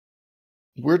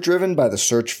We're driven by the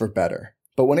search for better.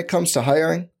 But when it comes to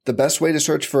hiring, the best way to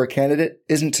search for a candidate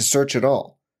isn't to search at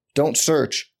all. Don't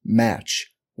search,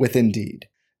 match with Indeed.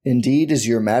 Indeed is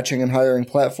your matching and hiring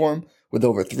platform with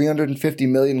over 350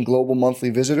 million global monthly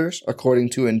visitors,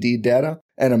 according to Indeed data,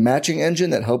 and a matching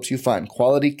engine that helps you find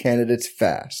quality candidates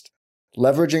fast.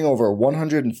 Leveraging over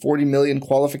 140 million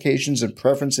qualifications and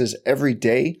preferences every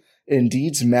day,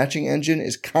 Indeed's matching engine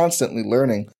is constantly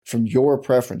learning from your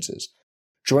preferences.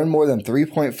 Join more than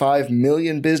 3.5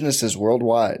 million businesses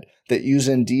worldwide that use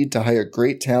Indeed to hire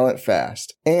great talent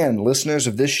fast. And listeners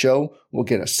of this show will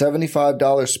get a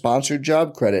 $75 sponsored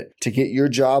job credit to get your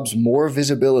jobs more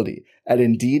visibility at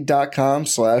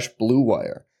Indeed.com/Blue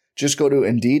Wire. Just go to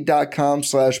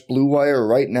Indeed.com/Blue Wire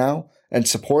right now and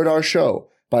support our show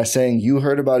by saying you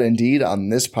heard about Indeed on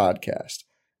this podcast.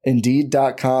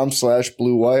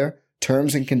 Indeed.com/Blue Wire.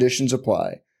 Terms and conditions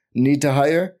apply. Need to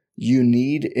hire? You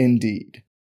need Indeed.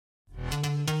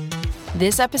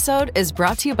 This episode is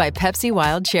brought to you by Pepsi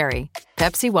Wild Cherry.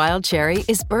 Pepsi Wild Cherry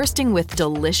is bursting with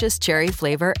delicious cherry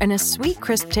flavor and a sweet,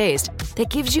 crisp taste that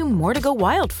gives you more to go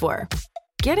wild for.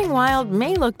 Getting wild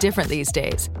may look different these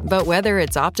days, but whether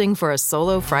it's opting for a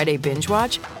solo Friday binge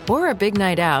watch or a big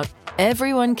night out,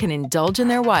 everyone can indulge in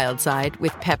their wild side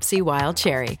with Pepsi Wild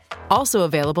Cherry. Also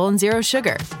available in Zero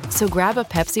Sugar. So grab a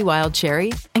Pepsi Wild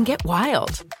Cherry and get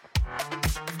wild.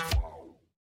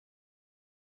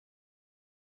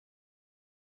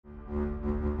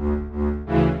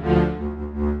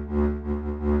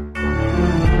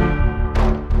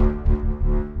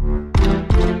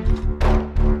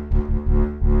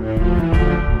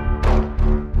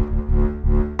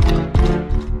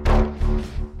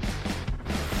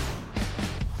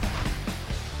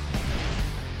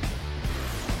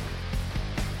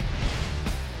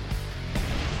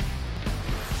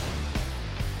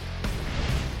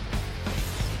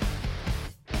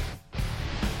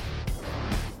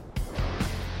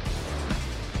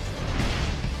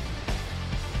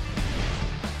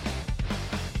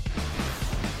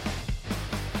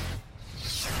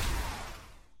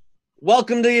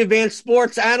 Welcome to the Advanced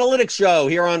Sports Analytics Show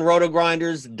here on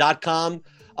rotogrinders.com.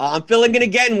 I'm filling in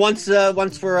again once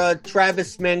for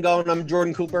Travis Mangone. I'm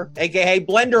Jordan Cooper, a.k.a.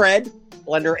 Blender Ed,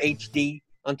 Blender HD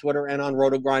on Twitter and on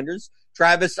RotoGrinders.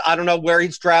 Travis, I don't know where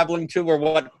he's traveling to or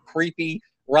what creepy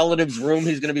relative's room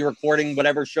he's going to be recording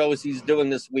whatever shows he's doing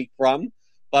this week from.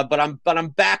 But I'm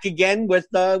back again with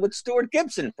Stuart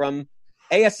Gibson from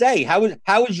ASA. How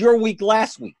was your week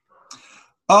last week?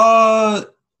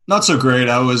 Not so great.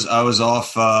 I was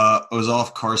off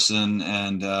Carson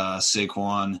and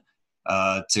Saquon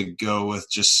to go with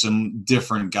just some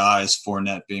different guys,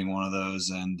 Fournette being one of those,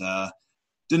 and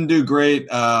didn't do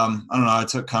great. I don't know. I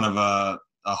took kind of a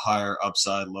higher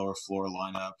upside, lower floor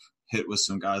lineup, hit with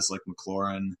some guys like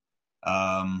McLaurin,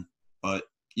 but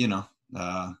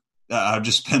I've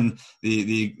just been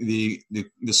the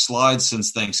slide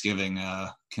since Thanksgiving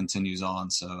continues on,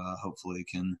 so hopefully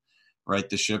can right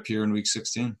the ship here in week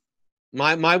 16.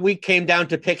 My week came down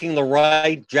to picking the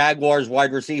right Jaguars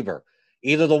wide receiver,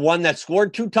 either the one that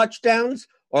scored 2 touchdowns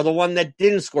or the one that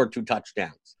didn't score 2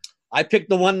 touchdowns. I picked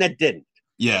the one that didn't.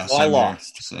 Yeah, so I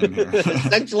lost. Same here.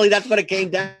 Essentially, that's what it came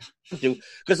down to.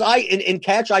 Because in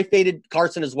catch, I faded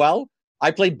Carson as well.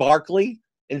 I played Barkley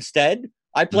instead.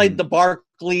 I played the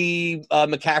Barkley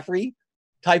McCaffrey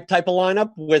type of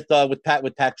lineup with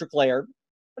Patrick Laird,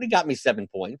 but he got me 7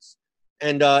 points.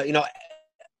 And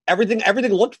everything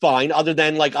looked fine other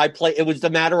than it was the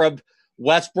matter of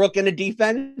Westbrook in a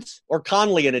defense or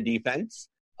Conley in a defense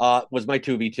was my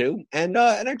 2v2 and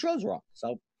I chose wrong.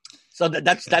 So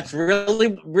that's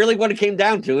really what it came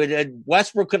down to.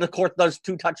 Westbrook could have caught those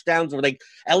 2 touchdowns, or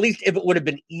at least if it would have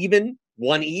been even,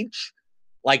 one each,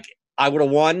 I would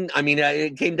have won. I mean,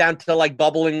 it came down to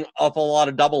bubbling up a lot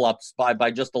of double ups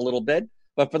by just a little bit,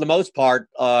 but for the most part,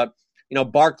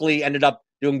 Barkley ended up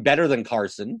doing better than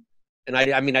Carson. And I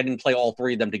didn't play all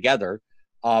 3 of them together.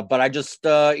 But I just,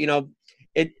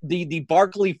 the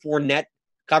Barkley Fournette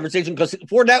conversation, because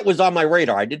Fournette was on my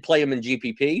radar. I did play him in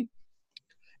GPP.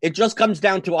 It just comes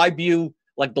down to, I view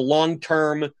the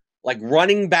long-term,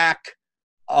 running back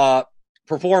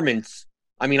performance.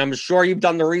 I mean, I'm sure you've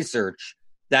done the research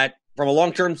that from a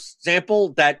long-term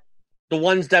sample that the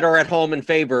ones that are at home and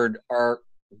favored are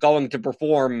going to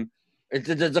perform.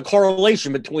 There's a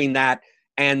correlation between that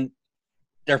and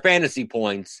their fantasy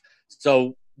points.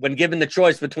 So when given the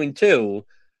choice between 2,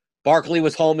 Barkley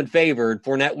was home and favored.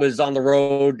 Fournette was on the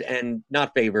road and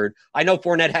not favored. I know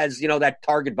Fournette has, that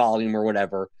target volume or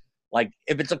whatever.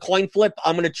 If it's a coin flip,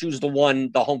 I'm going to choose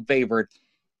the home favorite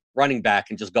running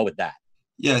back and just go with that.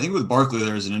 Yeah, I think with Barkley,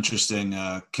 there's an interesting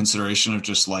consideration of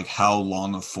just like how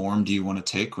long of form do you want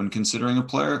to take when considering a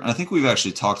player. And I think we've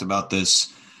actually talked about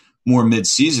this more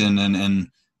mid-season, and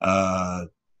our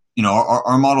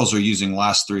models are using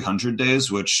last 300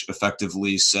 days, which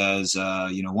effectively says,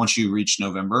 once you reach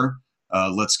November,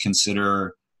 let's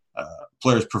consider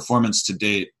players' performance to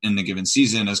date in the given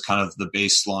season as kind of the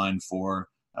baseline for,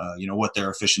 what their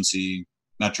efficiency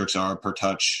metrics are per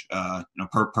touch, per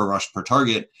rush, per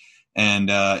target. And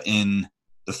in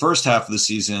the first half of the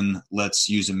season, let's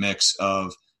use a mix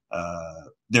of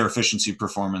their efficiency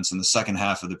performance in the second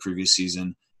half of the previous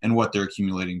season and what they're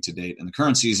accumulating to date in the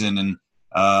current season. And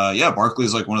Barkley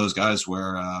is like one of those guys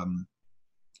where I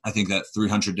think that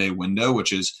 300-day window,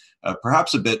 which is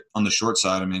perhaps a bit on the short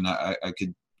side. I mean, I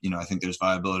could, I think there's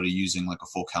viability using like a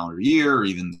full calendar year or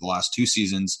even the last two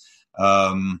seasons.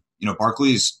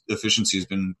 Barkley's efficiency has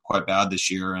been quite bad this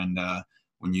year. And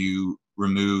when you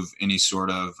remove any sort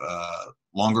of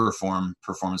longer form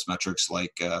performance metrics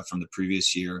like from the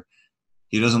previous year,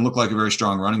 he doesn't look like a very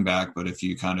strong running back. But if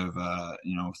you kind of,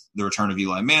 the return of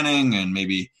Eli Manning and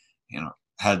maybe,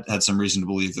 had some reason to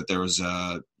believe that there was,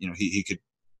 he could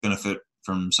benefit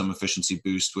from some efficiency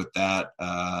boost with that.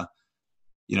 I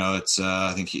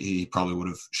think he probably would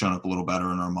have shown up a little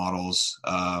better in our models.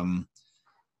 I'm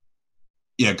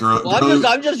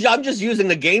just using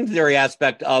the game theory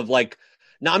aspect of like,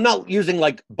 now I'm not using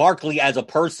like Barkley as a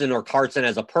person or Carson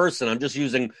as a person. I'm just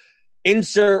using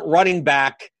insert running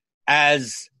back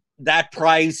as that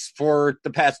price for the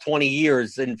past 20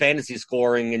 years in fantasy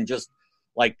scoring, and just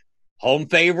like home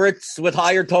favorites with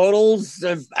higher totals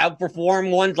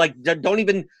outperform ones. Like, don't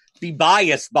even be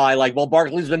biased by like, well,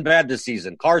 Barkley's been bad this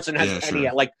season. Carson has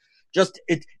sure. Like, just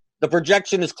the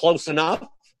projection is close enough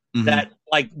that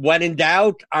like when in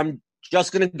doubt, I'm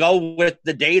just going to go with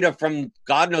the data from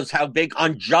God knows how big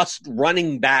on just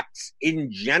running backs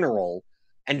in general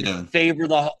and favor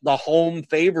the home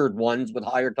favored ones with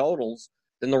higher totals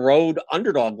than the road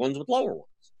underdog ones with lower ones.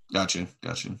 Gotcha.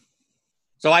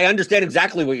 So I understand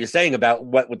exactly what you're saying about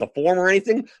what with the form or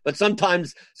anything, but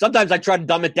sometimes I try to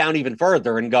dumb it down even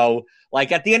further and go,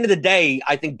 like, at the end of the day,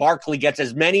 I think Barkley gets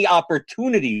as many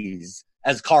opportunities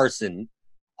as Carson.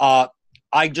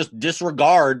 I just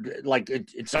disregard, like,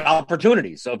 it's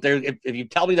opportunities. So if you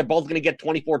tell me they're both going to get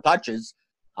 24 touches,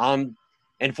 and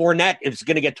Fournette is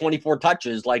going to get 24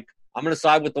 touches, like, I'm going to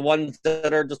side with the ones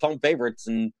that are just home favorites,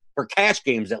 and for cash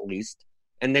games at least,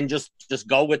 and then just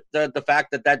go with the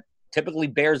fact that typically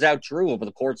bears out true over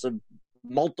the course of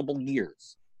multiple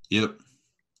years. Yep.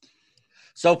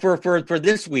 So for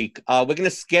this week, we're going to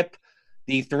skip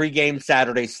the 3-game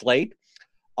Saturday slate.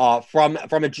 From a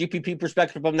GPP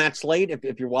perspective on that slate,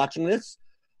 if you're watching this,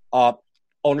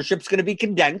 ownership's going to be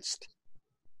condensed.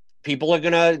 People are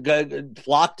going to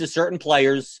flock to certain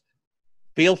players.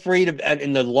 Feel free to,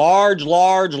 in the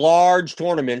large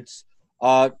tournaments,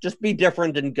 just be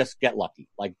different and just get lucky.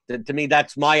 Like, to me,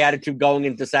 that's my attitude going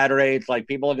into Saturday. It's like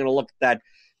people are going to look at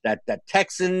that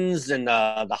Texans and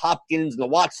the Hopkins and the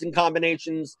Watson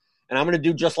combinations, and I'm going to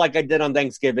do just like I did on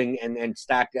Thanksgiving and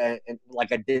stack and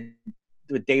like I did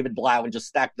with David Blau and just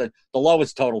stack the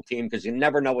lowest total team, because you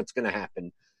never know what's going to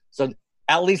happen. So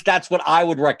at least that's what I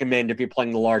would recommend if you're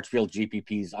playing the large field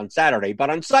GPPs on Saturday. But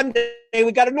on Sunday,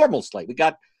 we got a normal slate. We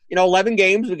got 11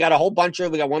 games. We got a whole bunch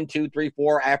of, we got 1, 2, 3,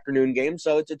 4 afternoon games.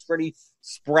 So it's pretty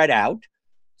spread out.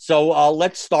 So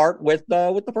let's start with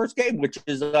the first game, which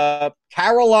is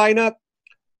Carolina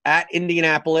at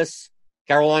Indianapolis.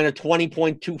 Carolina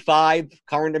 20.25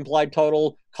 current implied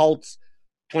total. Colts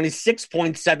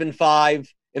 26.75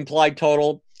 implied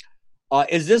total.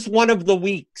 Is this one of the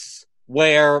weeks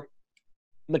where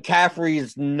McCaffrey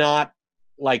is not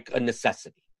like a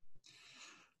necessity?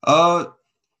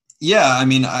 Yeah, I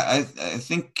mean, I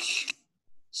think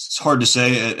it's hard to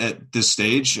say at this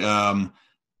stage,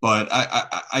 but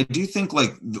I do think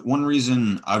like one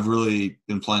reason I've really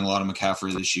been playing a lot of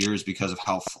McCaffrey this year is because of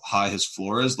how high his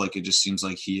floor is. Like, it just seems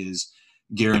like he is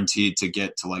guaranteed to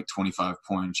get to like 25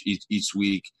 points each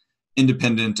week,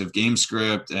 independent of game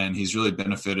script, and he's really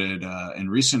benefited in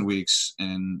recent weeks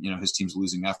in his team's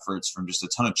losing efforts from just a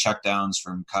ton of checkdowns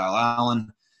from Kyle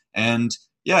Allen. And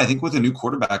yeah, I think with a new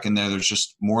quarterback in there, there's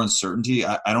just more uncertainty.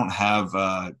 I don't have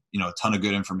a ton of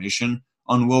good information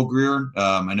on Will Grier.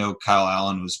 I know Kyle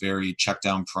Allen was very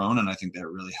checkdown prone, and I think that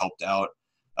really helped out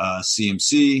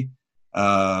CMC.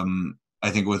 I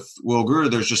think with Will Grier,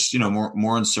 there's just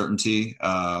more uncertainty.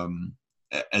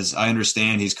 As I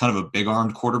understand, he's kind of a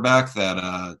big-armed quarterback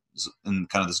that is in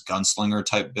kind of this gunslinger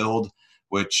type build,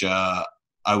 which I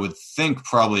would think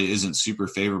probably isn't super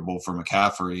favorable for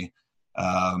McCaffrey.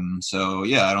 So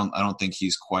yeah, I don't think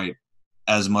he's quite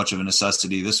as much of a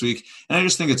necessity this week. And I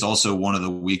just think it's also one of the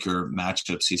weaker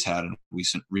matchups he's had in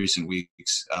recent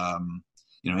weeks.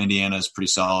 Indiana is pretty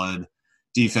solid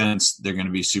defense. They're going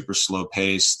to be super slow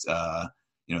paced.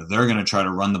 They're going to try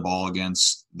to run the ball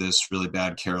against this really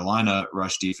bad Carolina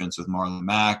rush defense with Marlon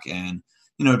Mack and,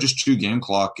 just chew game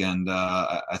clock. And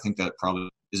I think that probably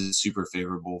isn't super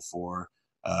favorable for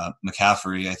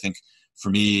McCaffrey. I think for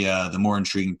me, the more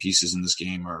intriguing pieces in this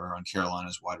game are on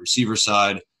Carolina's wide receiver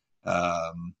side.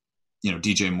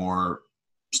 DJ Moore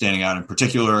standing out in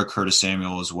particular, Curtis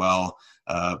Samuel as well.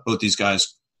 Both these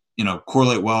guys,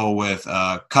 correlate well with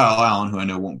Kyle Allen, who I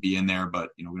know won't be in there, but,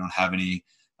 we don't have any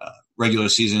regular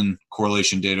season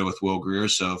correlation data with Will Grier.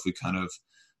 So if we kind of,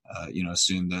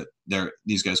 assume that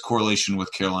these guys' correlation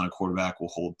with Carolina quarterback will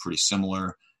hold pretty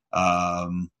similar.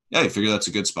 You figure that's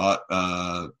a good spot,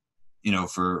 for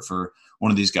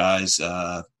one of these guys.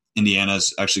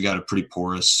 Indiana's actually got a pretty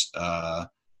porous,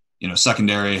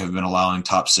 secondary, have been allowing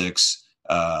top 6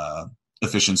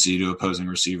 efficiency to opposing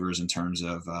receivers in terms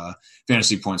of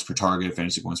fantasy points per target,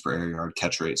 fantasy points per air yard,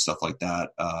 catch rate, stuff like that.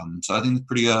 So I think it's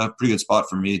pretty good spot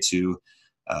for me to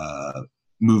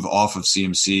move off of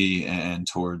CMC and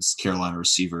towards Carolina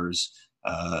receivers,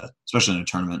 especially in a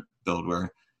tournament build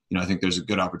where, I think there's a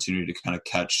good opportunity to kind of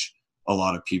catch a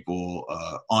lot of people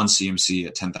on CMC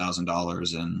at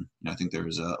 $10,000. And I think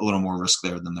there's a little more risk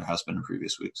there than there has been in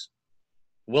previous weeks.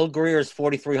 Will Grier is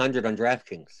 4,300 on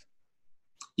DraftKings.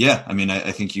 Yeah, I mean,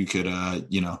 I think you could,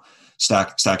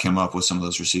 stack him up with some of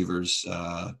those receivers.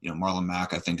 Marlon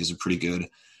Mack, I think, is a pretty good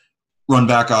run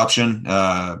back option.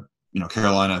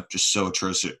 Carolina just so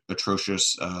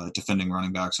atrocious defending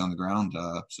running backs on the ground.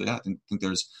 I think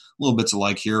there's a little bit to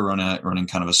like here running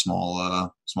kind of a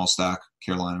small stack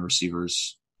Carolina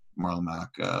receivers, Marlon Mack,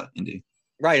 Indy.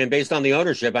 Right, and based on the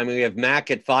ownership, I mean, we have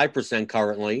Mack at 5%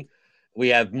 currently. We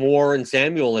have Moore and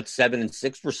Samuel at 7% and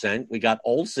 6%. We got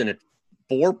Olsen at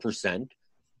 4%.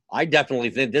 I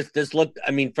definitely think this looked.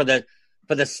 I mean, for the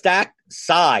stack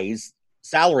size,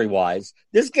 salary wise,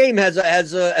 this game has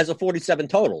a 47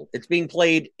 total. It's being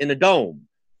played in a dome.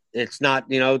 It's not,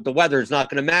 the weather is not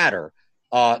going to matter.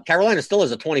 Carolina still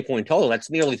has a 20-point total. That's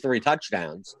nearly 3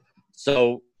 touchdowns.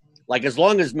 So, as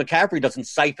long as McCaffrey doesn't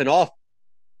siphon off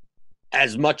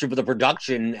as much of the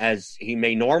production as he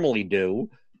may normally do,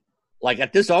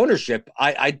 at this ownership,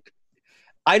 I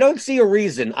don't see a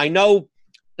reason. I know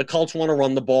the Colts want to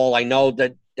run the ball. I know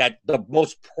that the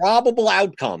most probable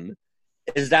outcome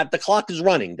is that the clock is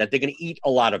running, that they're going to eat a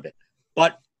lot of it.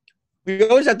 But we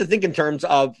always have to think in terms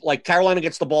of, Carolina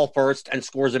gets the ball first and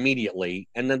scores immediately,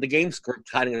 and then the game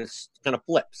script kind of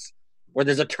flips, or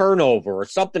there's a turnover or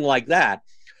something like that.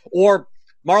 Or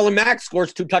Marlon Mack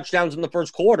scores 2 touchdowns in the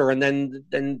first quarter, and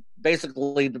then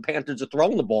basically the Panthers are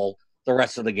throwing the ball the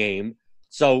rest of the game.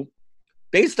 So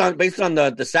based on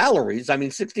the salaries, I mean,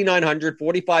 $6,900,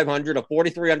 $4,500, a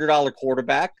 $4,300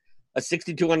 quarterback, a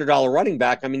 $6,200 running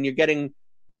back. I mean, you're getting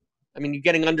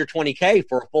under $20K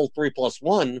for a full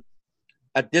 3+1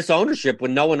 at this ownership with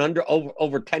no one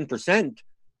over 10%.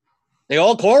 They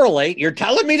all correlate. You're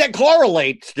telling me that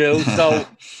correlates, Stu.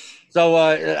 So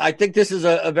I think this is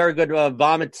a very good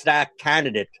vomit stack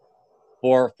candidate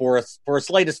for a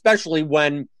slate, especially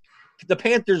when the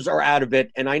Panthers are out of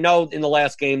it. And I know in the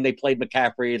last game they played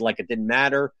McCaffrey like it didn't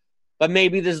matter. But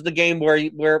maybe this is the game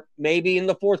where maybe in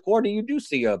the fourth quarter you do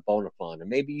see a Bonifant, and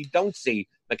maybe you don't see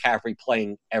McCaffrey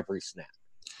playing every snap.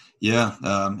 Yeah,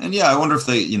 I wonder if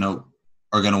they,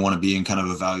 are going to want to be in kind of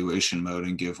evaluation mode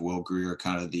and give Will Grier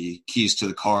kind of the keys to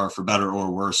the car for better or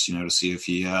worse, to see if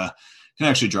he can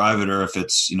actually drive it or if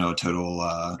it's, a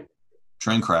total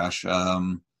train crash.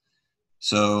 I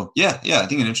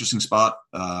think an interesting spot.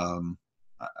 I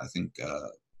think,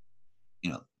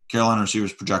 Carolina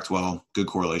receivers project well, good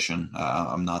correlation.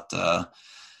 I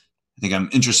think I'm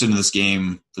interested in this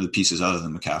game for the pieces other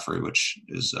than McCaffrey, which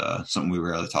is something we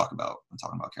rarely talk about when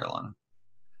talking about Carolina.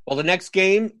 Well, the next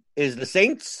game is the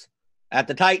Saints at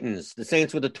the Titans. The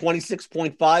Saints with a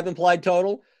 26.5 implied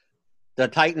total. The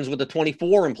Titans with a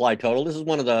 24 implied total. This is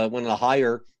one of the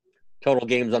higher total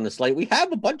games on the slate. We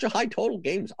have a bunch of high total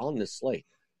games on this slate.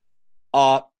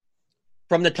 From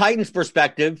the Titans'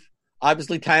 perspective,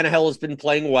 obviously Tannehill has been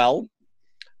playing well.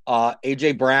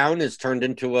 A.J. Brown has turned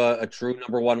into a true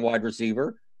number 1 wide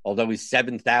receiver, although he's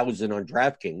 7,000 on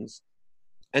DraftKings.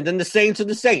 And then the Saints are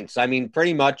the Saints. I mean,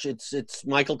 pretty much it's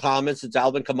Michael Thomas, it's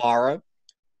Alvin Kamara,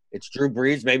 it's Drew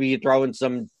Brees. Maybe you throw in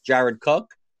some Jared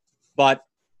Cook. But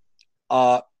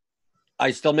I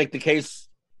still make the case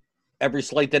every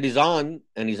slate that he's on,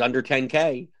 and he's under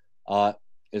 10K,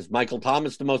 is Michael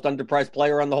Thomas the most underpriced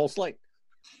player on the whole slate?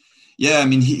 Yeah, I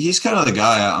mean, he's kind of the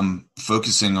guy I'm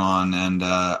focusing on. And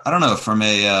I don't know, from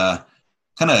a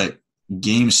kind of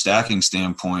game stacking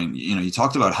standpoint, you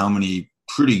talked about how many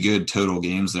pretty good total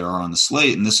games there are on the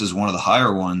slate, and this is one of the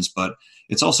higher ones, but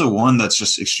it's also one that's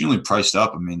just extremely priced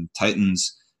up. I mean,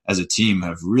 Titans as a team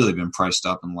have really been priced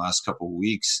up in the last couple of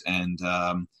weeks. And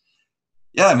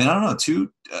yeah, I mean, I don't know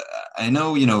too. I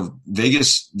know,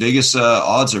 Vegas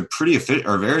odds are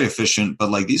very efficient, but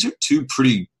like these are two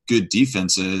pretty good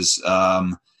defenses.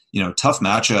 Tough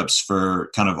matchups for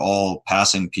kind of all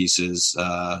passing pieces,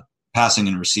 passing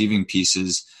and receiving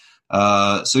pieces.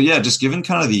 So yeah, just given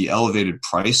kind of the elevated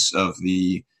price of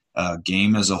the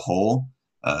game as a whole,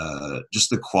 just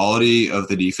the quality of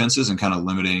the defenses and kind of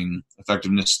limiting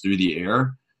effectiveness through the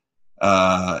air,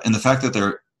 and the fact that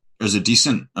there's a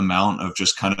decent amount of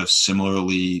just kind of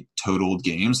similarly totaled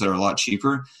games that are a lot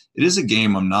cheaper. It is a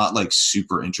game I'm not like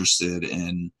super interested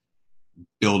in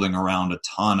building around a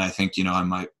ton. I think, I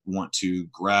might want to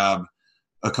grab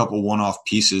a couple one-off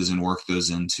pieces and work those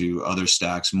into other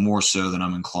stacks more so than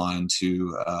I'm inclined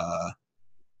to,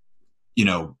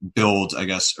 build, I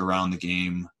guess, around the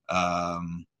game.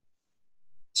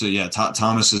 So yeah,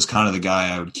 Thomas is kind of the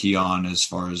guy I would key on as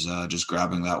far as just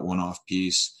grabbing that one-off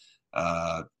piece.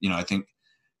 I think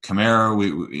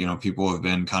Kamara, people have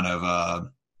been kind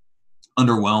of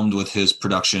underwhelmed with his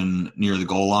production near the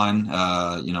goal line,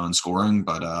 in scoring,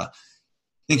 but I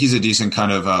think he's a decent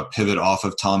kind of pivot off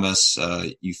of Thomas.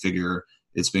 You figure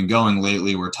it's been going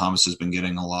lately where Thomas has been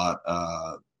getting a lot,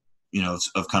 of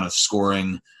kind of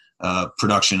scoring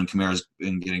production, and Kamara's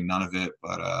been getting none of it.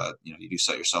 But, you do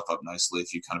set yourself up nicely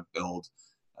if you kind of build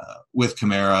with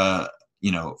Kamara,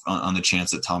 on the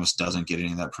chance that Thomas doesn't get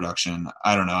any of that production.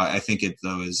 I don't know. I think it,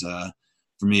 though, is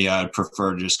for me, I'd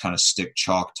prefer to just kind of stick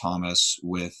chalk Thomas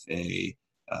with a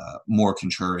more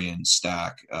contrarian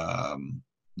stack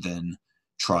than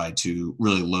try to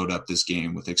really load up this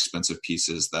game with expensive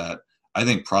pieces that I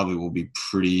think probably will be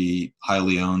pretty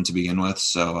highly owned to begin with.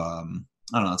 So I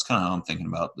don't know. That's kind of how I'm thinking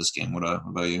about this game. What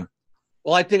about you?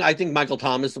 Well, I think Michael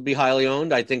Thomas will be highly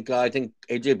owned. I think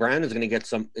AJ Brown is going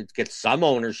to get some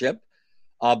ownership.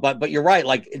 But you're right.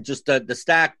 Like, it just the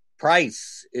stack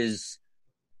price is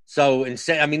so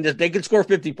insane. I mean, they could score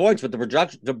 50 points, but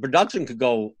the production could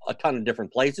go a ton of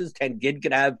different places. Ted Ginn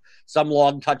could have some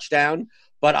long touchdown.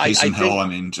 But Taysom Hill,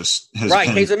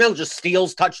 Taysom Hill just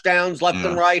steals touchdowns left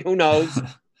and right. Who knows?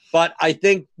 But I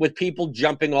think with people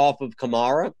jumping off of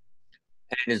Kamara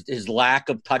and his lack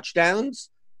of touchdowns,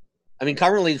 I mean,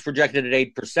 currently he's projected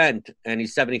at 8% and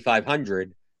he's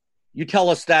 7,500. You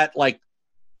tell us that like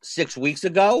 6 weeks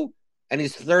ago, and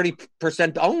he's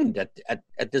 30% owned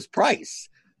at this price.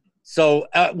 So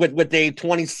with a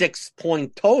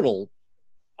 26-point total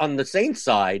on the Saints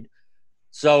side,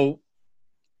 so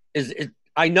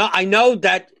I know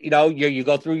that you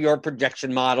go through your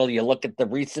projection model, you look at the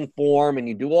recent form, and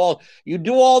you do all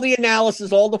the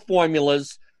analysis, all the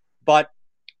formulas, but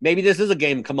maybe this is a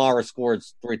game Kamara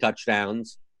scores 3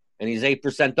 touchdowns and he's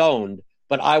 8% owned.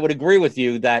 But I would agree with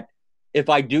you that if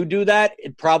I do that,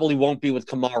 it probably won't be with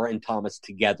Kamara and Thomas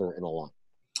together in a line.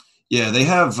 Yeah, they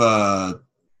have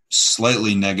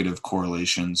slightly negative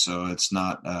correlation, so it's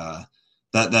not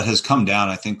that has come down.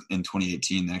 I think in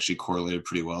 2018 they actually correlated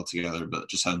pretty well together, but it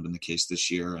just hasn't been the case this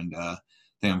year. And I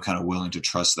think I'm kind of willing to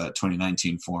trust that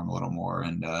 2019 form a little more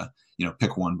and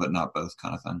pick one but not both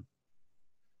kind of thing.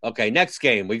 Okay, next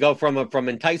game. We go from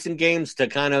enticing games to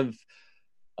kind of,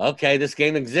 okay, this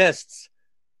game exists.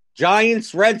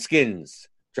 Giants, Redskins.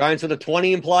 Giants with a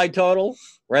 20 implied total.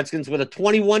 Redskins with a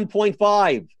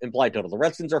 21.5 implied total. The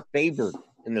Redskins are favored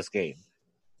in this game.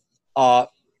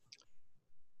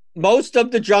 Most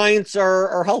of the Giants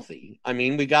are healthy. I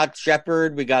mean, we got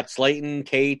Shepard, we got Slayton,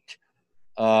 Tate.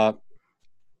 I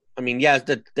mean, yes,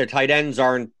 the tight ends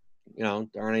aren't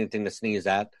anything to sneeze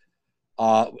at.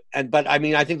 But I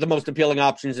mean, I think the most appealing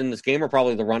options in this game are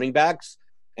probably the running backs.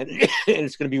 And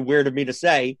it's going to be weird of me to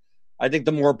say, I think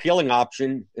the more appealing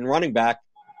option in running back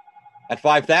at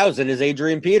 5,000 is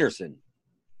Adrian Peterson.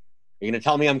 Are you going to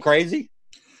tell me I'm crazy?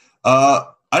 I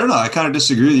don't know. I kind of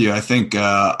disagree with you. I think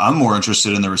I'm more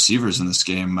interested in the receivers in this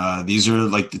game. These are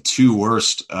like the 2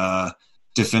 worst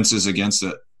defenses against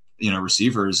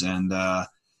receivers, and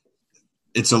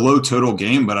it's a low total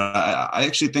game. But I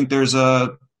actually think there's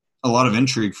a lot of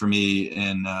intrigue for me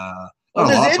in.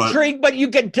 There's intrigue, but you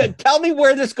can tell me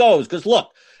where this goes. Because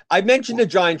look, I mentioned the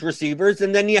Giants receivers,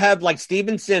 and then you have like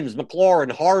Steven Sims,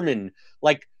 McLaurin, Harmon.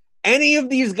 Like, any of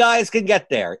these guys can get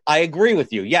there. I agree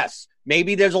with you. Yes,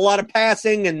 maybe there's a lot of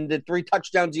passing and the 3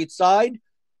 touchdowns each side,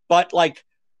 but like,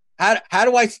 how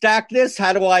do I stack this?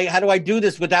 How do I do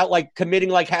this without like committing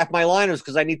like half my liners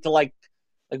because I need to like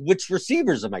Like, which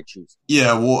receivers am I choosing?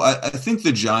 Yeah, well, I think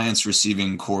the Giants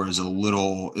receiving core is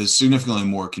significantly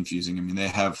more confusing. I mean, they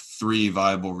have 3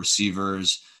 viable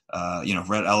receivers.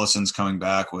 Rhett Ellison's coming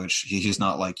back, which he's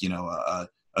not like,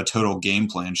 a total game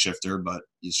plan shifter, but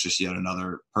he's just yet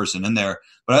another person in there.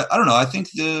 But I don't know. I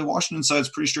think the Washington side is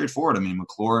pretty straightforward. I mean,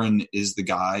 McLaurin is the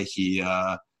guy. He,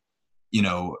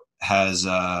 has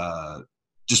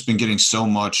just been getting so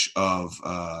much of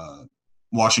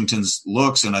Washington's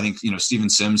looks. And I think, Steven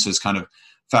Sims has kind of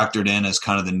factored in as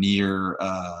kind of the near,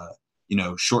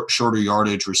 shorter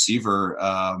yardage receiver.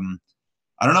 I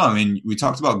don't know. I mean, we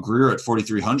talked about Greer at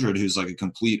 4,300, who's like a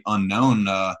complete unknown.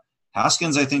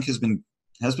 Haskins, I think, has been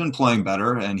playing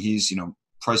better, and he's,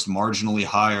 priced marginally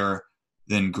higher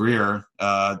than Greer.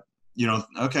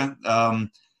 Okay.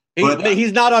 But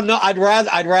he's not unknown. I'd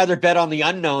rather bet on the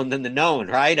unknown than the known,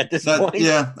 right? At this point.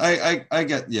 Yeah, I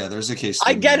get. Yeah, there's a case.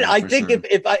 I get it. I think sure.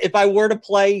 if I were to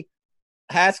play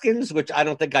Haskins, which I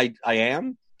don't think I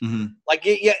am,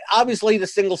 obviously the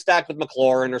single stack with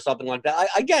McLaurin or something like that.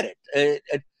 I get it.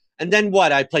 And then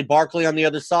what? I play Barkley on the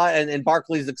other side, and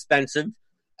Barkley's expensive,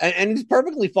 and he's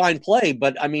perfectly fine play.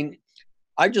 But I mean,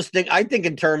 I think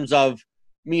in terms of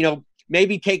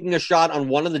maybe taking a shot on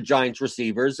one of the Giants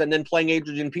receivers and then playing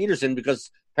Adrian Peterson, because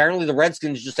apparently the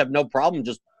Redskins just have no problem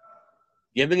just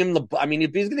giving him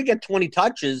if he's going to get 20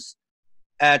 touches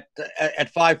at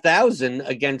 5,000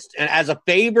 against, and as a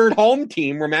favored home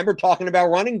team, remember talking about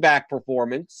running back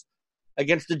performance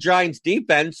against the Giants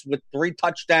defense with 3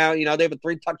 touchdowns, they have a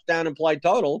 3 touchdown implied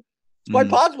total. It's quite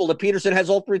possible that Peterson has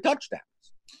all 3 touchdowns.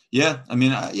 Yeah. I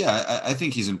mean, I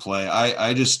think he's in play.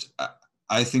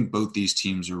 I think both these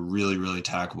teams are really, really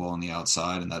tackable on the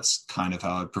outside, and that's kind of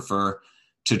how I prefer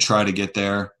to try to get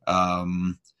there.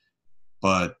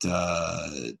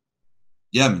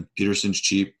 Peterson's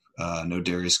cheap. No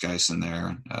Darius Geis in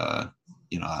there. I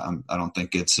don't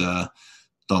think it's a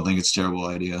terrible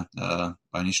idea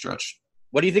by any stretch.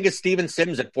 What do you think of Steven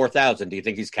Sims at 4,000? Do you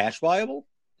think he's cash viable?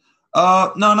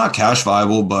 No, not cash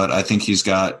viable, but I think he's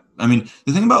got. I mean,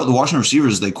 the thing about the Washington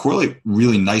receivers, they correlate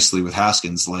really nicely with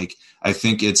Haskins. Like, I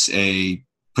think it's a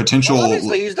potential. Well,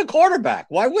 obviously, he's the quarterback.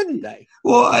 Why wouldn't they?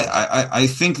 Well, I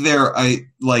think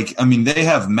they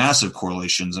have massive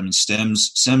correlations. I mean,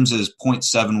 Sims is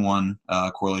 0.71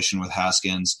 correlation with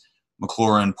Haskins,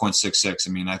 McLaurin 0.66. I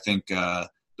mean, I think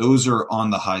those are on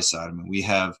the high side. I mean, we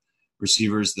have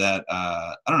receivers that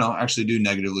actually do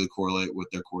negatively correlate with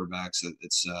their quarterbacks.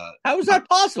 It's how is that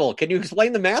possible? Can you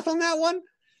explain the math on that one?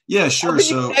 Yeah, sure. How can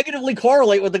you negatively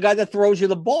correlate with the guy that throws you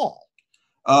the ball?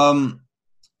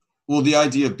 Well, the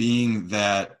idea being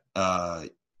that when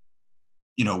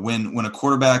a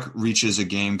quarterback reaches a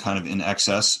game kind of in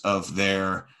excess of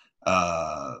their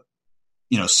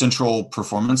central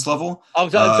performance level. Oh,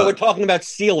 so we're talking about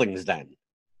ceilings then.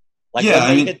 Like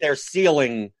when they hit their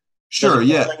ceiling. Sure.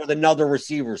 Yeah. With another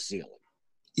receiver ceiling.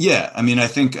 Yeah. I mean, I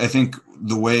think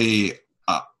the way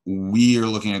we are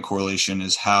looking at correlation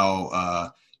is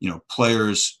how,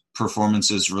 players'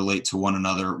 performances relate to one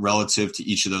another relative to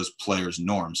each of those players'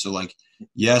 norms. So like,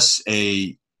 yes,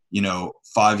 a,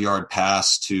 5-yard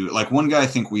pass to like one guy I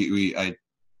think we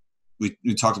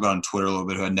talked about on Twitter a little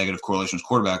bit who had negative correlation with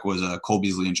quarterback was Cole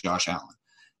Beasley and Josh Allen.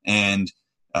 And,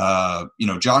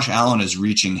 Josh Allen is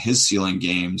reaching his ceiling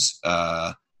games,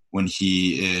 when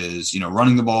he is,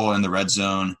 running the ball in the red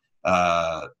zone,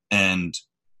 and,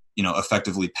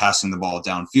 effectively passing the ball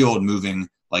downfield, moving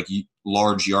like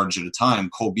large yardage at a time.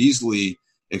 Cole Beasley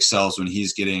excels when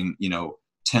he's getting,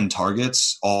 10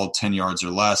 targets, all 10 yards or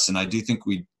less. And I do think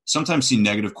we sometimes see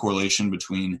negative correlation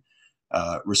between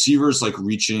receivers like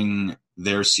reaching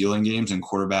their ceiling games and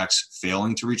quarterbacks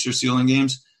failing to reach their ceiling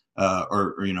games,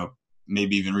 or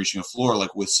maybe even reaching a floor,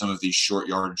 like with some of these short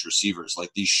yardage receivers,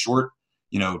 like these short,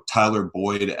 Tyler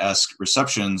Boyd-esque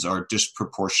receptions are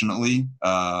disproportionately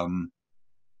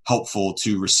helpful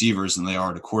to receivers than they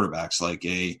are to quarterbacks. Like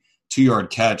a 2-yard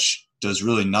catch does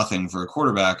really nothing for a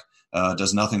quarterback,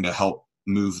 does nothing to help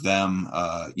move them,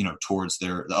 towards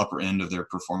the upper end of their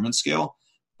performance scale.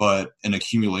 But an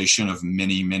accumulation of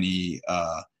many,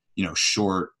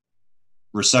 short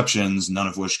receptions, none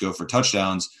of which go for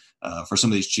touchdowns, for some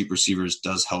of these cheap receivers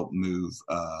does help move,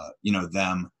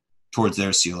 them towards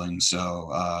their ceiling.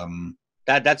 So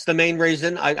that's the main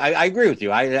reason. I agree with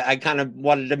you. I kind of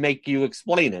wanted to make you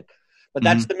explain it, but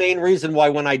that's the main reason why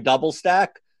when I double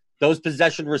stack those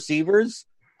possession receivers,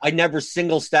 I never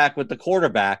single stack with the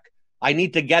quarterback. I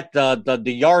need to get the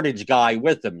yardage guy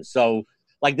with him. So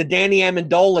like the Danny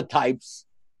Amendola types,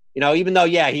 even though,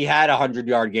 he had a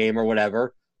 100-yard game or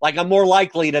whatever, like I'm more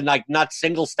likely to like not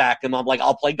single stack him. I'm like,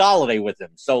 I'll play Golladay with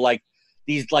him. So like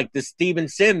these, like the Steven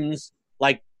Sims,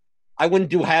 like I wouldn't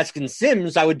do Haskins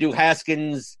Sims. I would do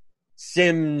Haskins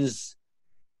Sims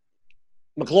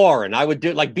McLaurin. I would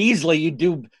do like Beasley. You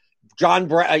do John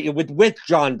Brown with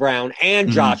John Brown and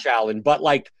Josh Allen, but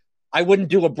like I wouldn't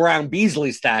do a Brown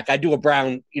Beasley stack. I do a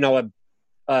Brown,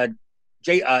 an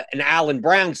Allen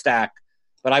Brown stack,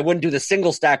 but I wouldn't do the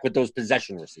single stack with those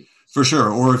possession receivers. For sure.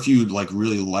 Or if you like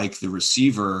really like the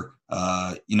receiver,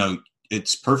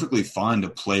 it's perfectly fine to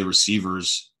play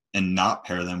receivers and not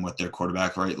pair them with their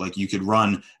quarterback, right? Like you could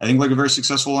run, I think like a very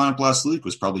successful lineup last week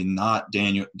was probably not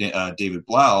David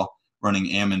Blau running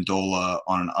Amendola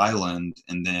on an island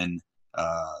and then,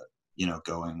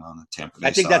 going on the Tampa Bay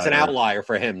I think side that's an outlier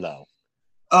for him, though.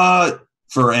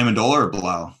 For Amendola or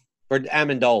Blau? For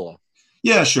Amendola.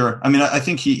 Yeah, sure. I mean, I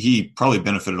think he probably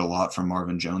benefited a lot from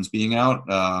Marvin Jones being out,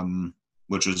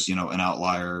 which was, an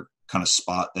outlier kind of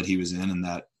spot that he was in, and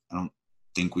that I don't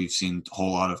think we've seen a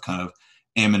whole lot of kind of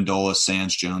Amendola,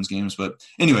 Sands, Jones games. But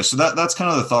anyway, so that's kind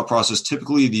of the thought process.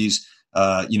 Typically these,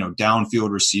 downfield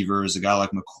receivers, a guy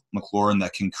like McLaurin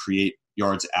that can create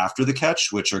yards after the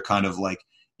catch, which are kind of like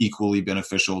equally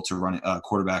beneficial to running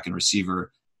quarterback and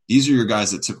receiver. These are your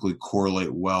guys that typically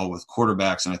correlate well with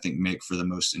quarterbacks and I think make for the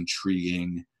most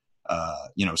intriguing,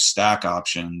 stack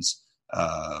options.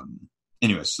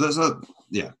 Anyways, so it's a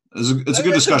good discussion.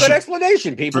 It's a good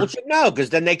explanation. People should know because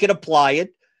then they could apply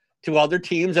it to other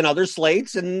teams and other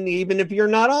slates. And even if you're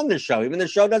not on the show, even the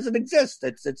show doesn't exist,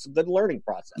 it's a good learning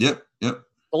process. Yep. So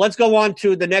let's go on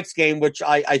to the next game, which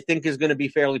I think is going to be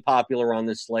fairly popular on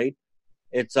this slate.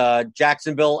 It's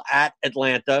Jacksonville at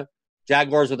Atlanta.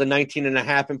 Jaguars with a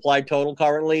 19.5 implied total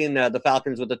currently, and the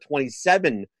Falcons with a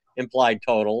 27 implied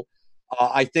total.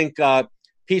 I think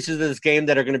pieces of this game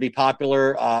that are going to be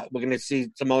popular, we're going to see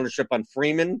some ownership on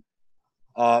Freeman.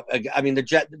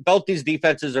 Both these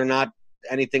defenses are not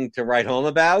anything to write home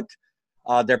about.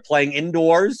 They're playing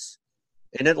indoors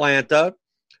in Atlanta.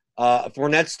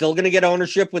 Fournette's still going to get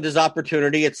ownership with his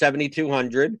opportunity at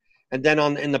 7,200. And then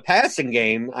in the passing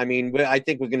game, I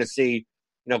think we're going to see,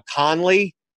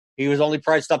 Conley. He was only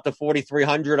priced up to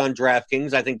 4,300 on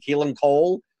DraftKings. I think Keelan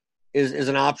Cole is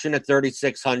an option at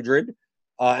 3,600.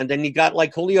 And then you got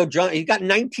like Julio Jones. He got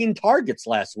 19 targets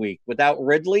last week without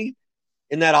Ridley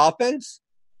in that offense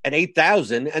at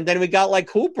 8,000. And then we got like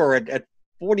Hooper at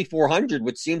 4,400,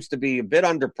 which seems to be a bit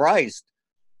underpriced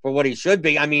for what he should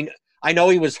be. I mean, I know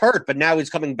he was hurt, but now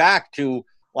he's coming back to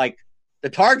like the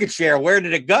target share. Where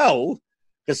did it go?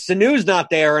 Because Sanu's not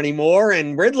there anymore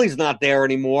and Ridley's not there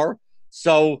anymore.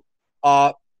 So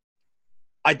I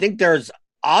think there's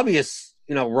obvious,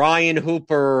 Ryan,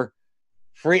 Hooper,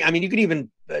 you could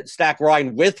even stack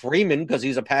Ryan with Freeman because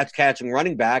he's a pass-catching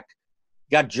running back.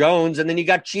 You got Jones, and then you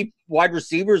got cheap wide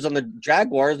receivers on the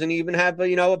Jaguars, and you even have,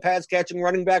 a pass-catching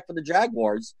running back for the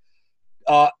Jaguars.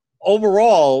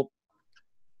 Overall,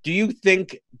 do you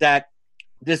think that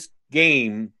this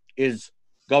game is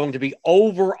going to be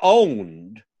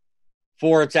over-owned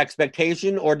for its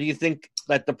expectation, or do you think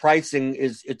that the pricing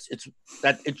is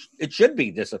it should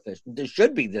be this efficient? It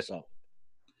should be this owned.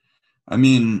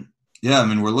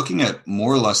 We're looking at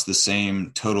more or less the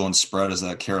same total and spread as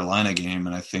that Carolina game,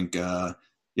 and I think the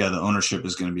ownership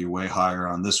is going to be way higher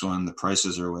on this one. The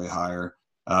prices are way higher.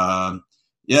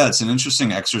 It's an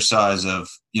interesting exercise of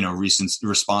recent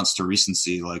response to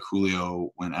recency. Like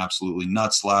Julio went absolutely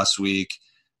nuts last week.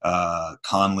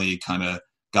 Conley kind of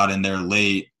got in there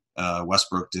late.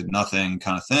 Westbrook did nothing,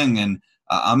 kind of thing. And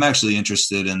I'm actually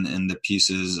interested in the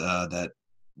pieces that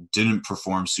didn't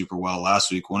perform super well last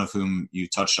week, one of whom you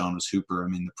touched on was Hooper.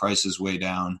 The price is way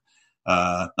down.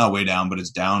 Not way down, but it's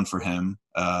down for him.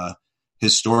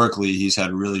 Historically, he's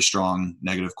had really strong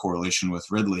negative correlation with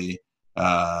Ridley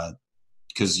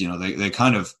because, they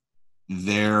kind of –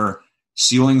 their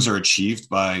ceilings are achieved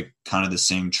by kind of the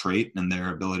same trait and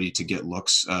their ability to get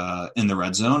looks in the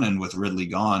red zone. And with Ridley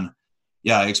gone,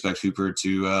 I expect Hooper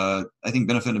to, I think,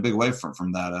 benefit in a big way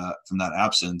from that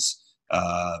absence.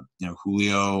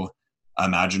 Julio, I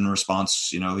imagine in response,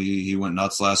 he went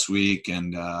nuts last week.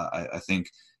 And I think,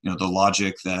 the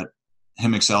logic that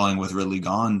him excelling with Ridley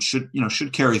gone should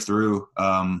carry through.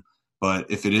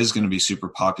 But if it is going to be super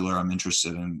popular, I'm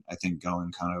interested in, I think,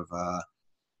 going kind of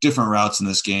different routes in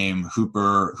this game.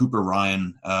 Hooper,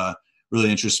 Ryan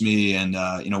really interests me. And,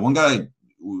 one guy,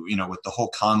 with the whole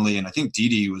Conley, and I think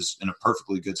Dede was in a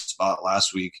perfectly good spot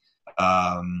last week,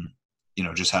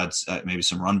 just had maybe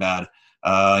some run bad.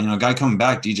 A guy coming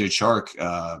back, DJ Chark,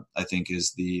 I think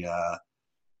is the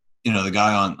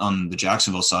guy on the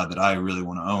Jacksonville side that I really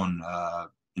want to own.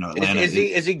 Atlanta.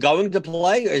 Is he going to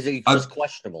play or is he just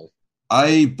questionable?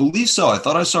 I believe so. I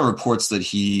thought I saw reports that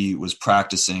he was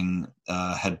practicing,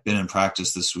 had been in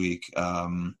practice this week.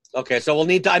 Okay, so we'll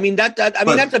need to. I mean,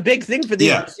 that's a big thing for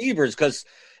these receivers because,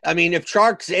 I mean, if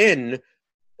Chark's in,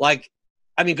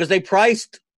 because they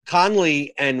priced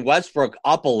Conley and Westbrook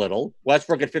up a little.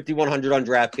 Westbrook at 5,100 on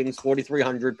DraftKings,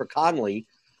 4,300 for Conley.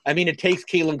 I mean, it takes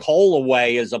Keelan Cole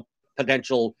away as a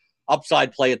potential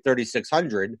upside play at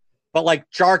 3,600. But like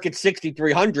Chark at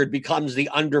 6,300 becomes the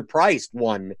underpriced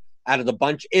one out of the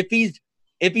bunch if he's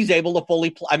able to fully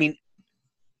play. I mean,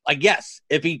 yes,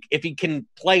 if he can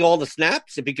play all the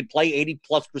snaps, if he could play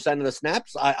 80+% of the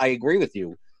snaps, I agree with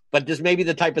you. But this may be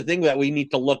the type of thing that we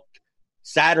need to look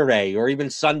Saturday or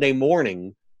even Sunday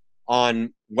morning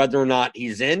on whether or not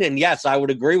he's in. And yes, I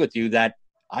would agree with you that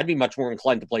I'd be much more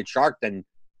inclined to play Chark than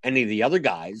any of the other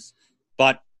guys.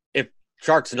 But if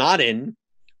Chark's not in,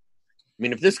 I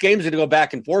mean, if this game's going to go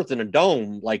back and forth in a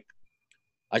dome,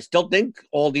 I still think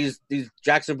all these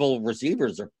Jacksonville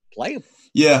receivers are playable.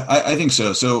 Yeah, I think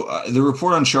so. So the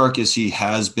report on Chark is he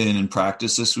has been in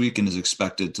practice this week and is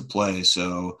expected to play.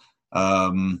 So,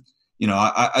 I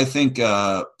think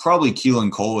probably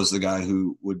Keelan Cole is the guy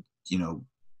who would,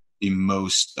 be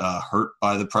most hurt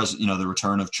by the the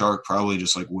return of Chark. Probably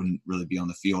just wouldn't really be on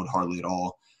the field hardly at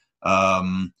all.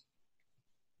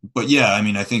 But yeah, I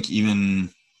mean, I think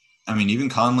even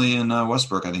Conley and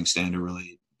Westbrook, I think, stand to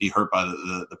really be hurt by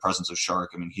the presence of Chark.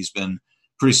 I mean, he's been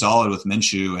pretty solid with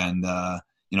Minshew, and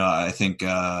I think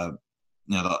the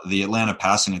Atlanta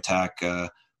passing attack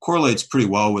correlates pretty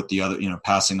well with the other,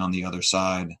 passing on the other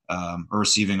side or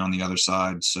receiving on the other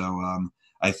side. So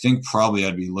I think probably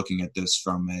I'd be looking at this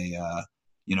from a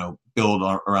build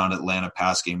around Atlanta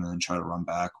pass game and then try to run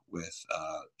back with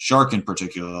Chark in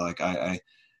particular.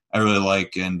 I really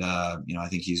like, and I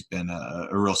think he's been a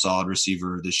real solid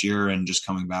receiver this year. And just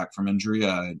coming back from injury,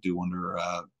 I do wonder,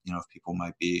 if people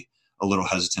might be a little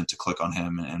hesitant to click on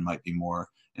him and might be more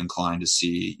inclined to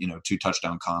see, 2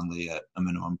 touchdown Conley at a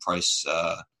minimum price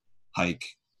hike.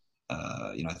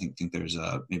 I think there's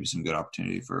maybe some good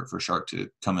opportunity for Chark to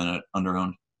come in at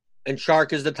under-owned. And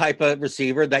Chark is the type of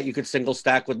receiver that you could single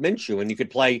stack with Minshew, and you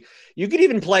could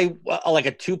even play like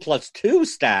a 2+2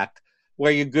 stack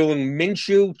where you're doing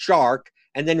Minshew, Chark,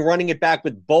 and then running it back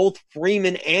with both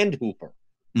Freeman and Hooper.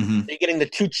 Mm-hmm. So you're getting the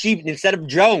 2 cheap instead of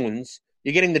Jones.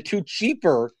 You're getting the 2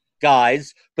 cheaper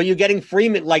guys, but you're getting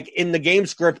Freeman in the game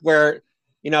script where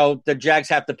the Jags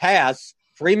have to pass.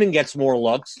 Freeman gets more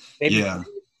looks. Maybe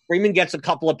Freeman gets a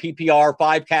couple of PPR,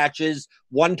 5 catches,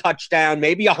 1 touchdown,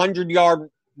 maybe 100-yard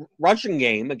rushing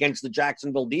game against the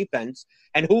Jacksonville defense,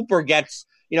 and Hooper gets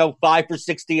 5 for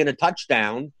 60 and a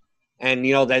touchdown. And,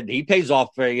 that he pays off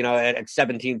for, at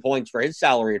 17 points for his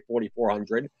salary at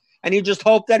 4,400. And you just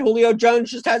hope that Julio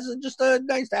Jones just has a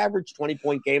nice average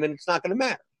 20-point game, and it's not going to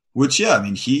matter. Which, yeah, I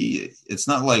mean, it's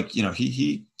not like,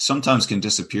 he sometimes can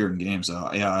disappear in games.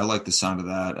 I like the sound of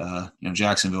that.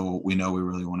 Jacksonville, we know we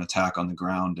really want to attack on the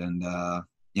ground. And,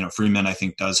 Freeman, I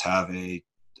think, does have a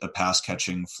pass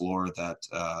catching floor that,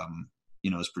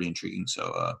 is pretty intriguing.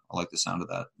 So I like the sound of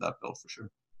that build for sure.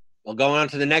 Well, going on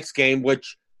to the next game,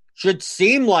 which should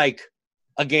seem like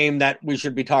a game that we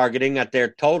should be targeting at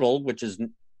their total, which is,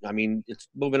 it's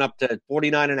moving up to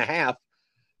 49.5.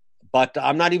 But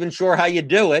I'm not even sure how you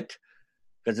do it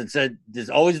because there's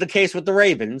always the case with the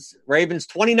Ravens. Ravens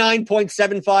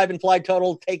 29.75 implied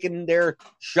total, taking their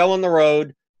show on the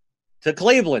road to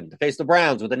Cleveland to face the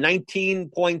Browns with a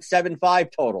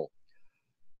 19.75 total.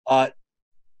 The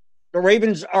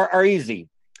Ravens are easy.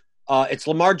 It's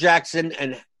Lamar Jackson,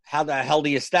 and how the hell do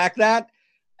you stack that?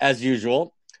 As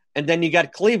usual. And then you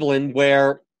got Cleveland,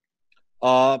 where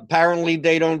apparently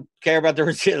they don't care about the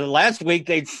receivers. Last week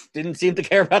they didn't seem to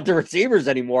care about the receivers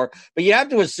anymore. But you have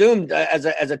to assume as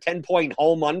a 10-point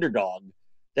home underdog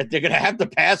that they're going to have to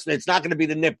pass. It's not going to be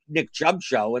the Nick Chubb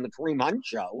show and the Kareem Hunt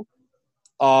show.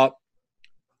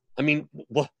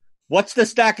 What's the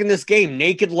stack in this game?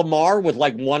 Naked Lamar with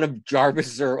one of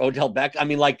Jarvis or Odell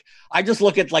Beckham? I just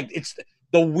look at it's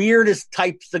the weirdest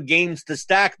types of games to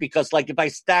stack because if I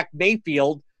stack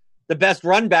Mayfield, the best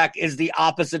run back is the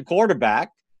opposite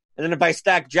quarterback. And then if I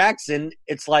stack Jackson,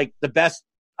 it's the best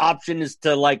option is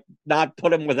to not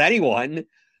put him with anyone.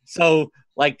 So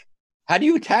how do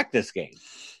you attack this game?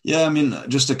 Yeah,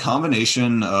 just a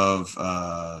combination of,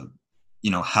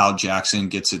 how Jackson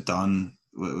gets it done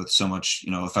with so much,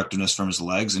 effectiveness from his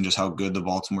legs and just how good the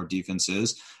Baltimore defense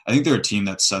is. I think they're a team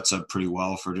that sets up pretty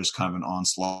well for just kind of an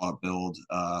onslaught build.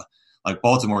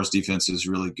 Baltimore's defense is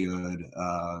really good.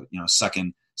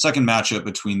 Second matchup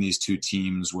between these two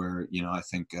teams where, I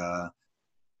think,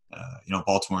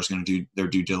 Baltimore's going to do their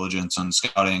due diligence on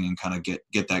scouting and kind of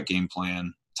get that game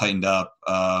plan tightened up.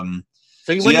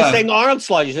 So when you're saying Arnold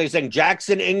slot, you're saying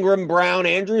Jackson, Ingram, Brown,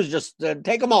 Andrews, just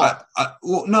take them all.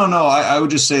 I would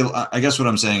just say, I guess what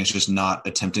I'm saying is just not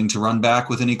attempting to run back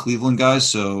with any Cleveland guys.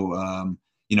 So,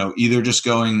 either just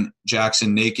going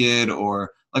Jackson naked,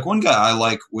 or like one guy I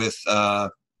like with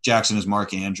Jackson is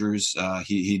Mark Andrews.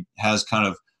 He has kind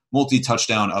of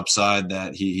multi-touchdown upside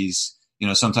that he's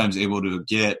sometimes able to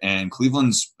get, and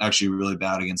Cleveland's actually really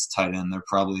bad against tight end. They're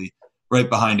probably right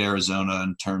behind Arizona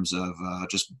in terms of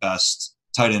just best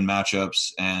tight end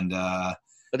matchups. And but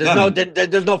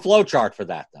there's no flow chart for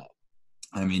that, though.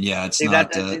 I mean, yeah, it's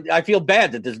not. I feel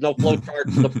bad that there's no flow chart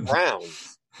for the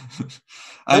Browns.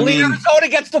 Arizona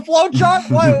gets the flow chart.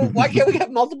 Why can't we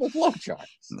have multiple flow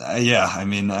charts?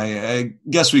 I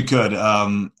guess we could.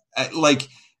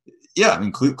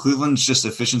 Cleveland's just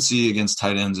efficiency against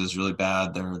tight ends is really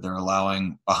bad. They're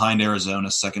allowing, behind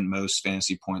Arizona, second most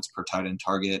fantasy points per tight end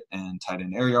target and tight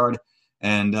end air yard.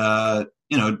 And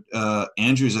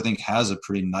Andrews, I think, has a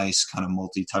pretty nice kind of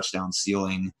multi-touchdown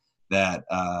ceiling that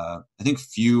I think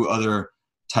few other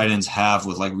tight ends have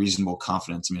with like reasonable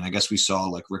confidence. I mean, I guess we saw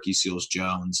like Ricky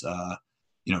Seals-Jones,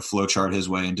 flow chart his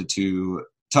way into 2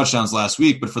 touchdowns last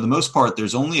week, but for the most part,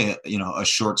 there's only a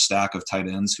short stack of tight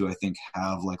ends who I think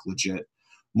have like legit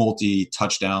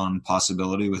multi-touchdown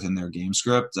possibility within their game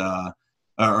script,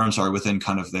 within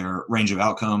kind of their range of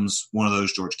outcomes. One of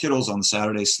those, George Kittle's on the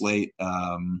Saturday slate.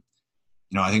 I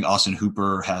think Austin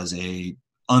Hooper has a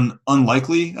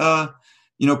unlikely,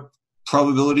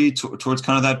 probability towards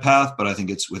kind of that path, but I think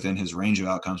it's within his range of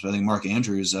outcomes. But I think Mark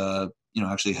Andrews,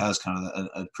 actually has kind of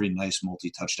a pretty nice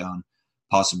multi-touchdown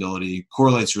possibility,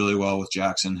 correlates really well with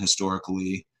Jackson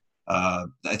historically. I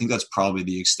think that's probably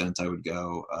the extent I would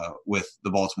go with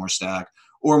the Baltimore stack,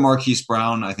 or Marquise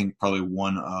Brown. I think probably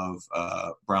one of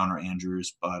Brown or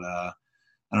Andrews, but I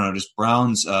don't know, just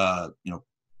Brown's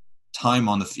time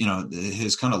on the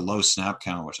his kind of low snap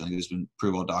count, which I think has been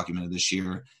pretty well documented this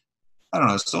year. I don't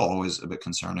know, it's still always a bit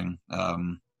concerning.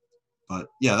 But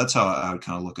yeah, that's how I would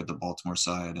kind of look at the Baltimore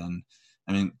side. And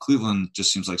I mean, Cleveland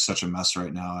just seems like such a mess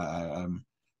right now. I'm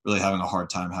really having a hard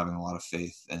time having a lot of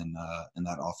faith in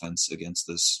that offense against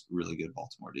this really good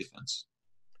Baltimore defense.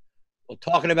 Well,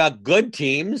 talking about good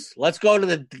teams, let's go to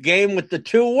the game with the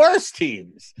 2 worst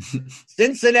teams.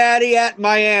 Cincinnati at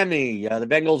Miami. The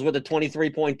Bengals with a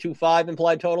 23.25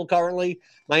 implied total currently.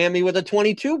 Miami with a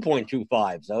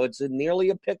 22.25. So it's nearly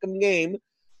a pick'em game.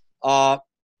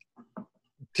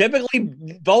 Typically,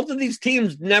 both of these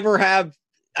teams never have,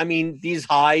 these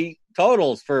high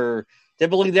totals for –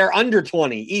 typically they're under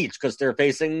 20 each because they're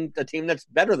facing a team that's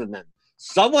better than them.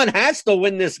 Someone has to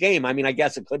win this game. I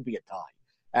guess it could be a tie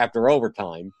after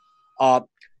overtime.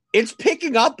 It's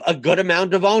picking up a good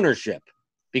amount of ownership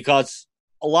because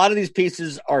a lot of these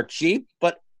pieces are cheap,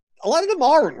 but a lot of them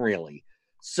aren't really.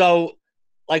 So,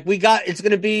 it's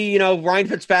going to be, Ryan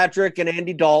Fitzpatrick and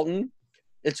Andy Dalton.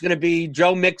 It's going to be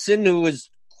Joe Mixon, who is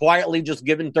quietly just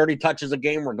given 30 touches a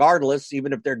game regardless,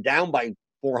 even if they're down by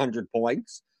 400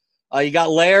 points. You got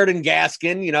Laird and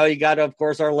Gaskin. You got, of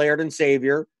course, our Laird and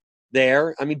Savior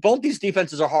there. Both these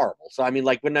defenses are horrible. So,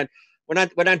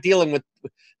 we're not dealing with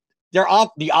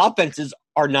the offenses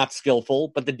are not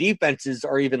skillful, but the defenses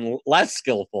are even less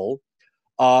skillful.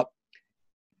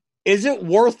 Is it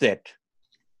worth it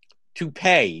to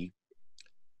pay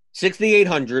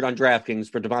 $6,800 on DraftKings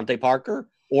for Devontae Parker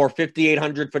or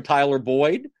 $5,800 for Tyler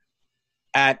Boyd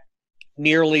at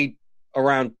nearly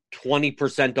around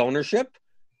 20% ownership?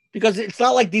 Because it's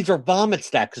not like these are vomit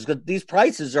stacks, because these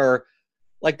prices are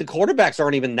like the quarterbacks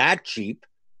aren't even that cheap.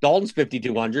 Dalton's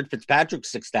 $5,200, Fitzpatrick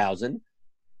 $6,000.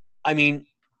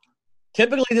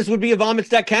 Typically this would be a vomit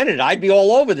stack candidate. I'd be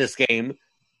all over this game,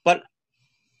 but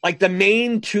the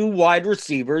main 2 wide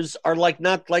receivers are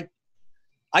not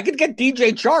I could get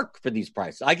DJ Chark for these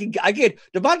prices. I get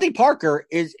Devontae Parker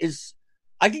is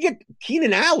I could get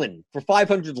Keenan Allen for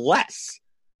 $500 less.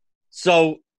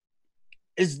 So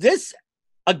is this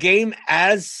a game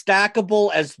as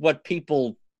stackable as what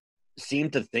people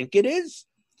seem to think it is?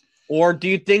 Or do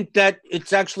you think that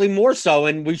it's actually more so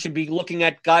and we should be looking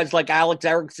at guys like Alex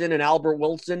Erickson and Albert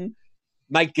Wilson,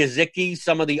 Mike Gesicki,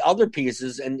 some of the other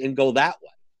pieces and go that way?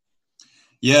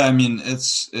 Yeah,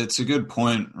 it's a good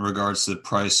point in regards to the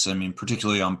price.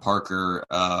 Particularly on Parker,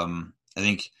 I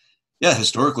think,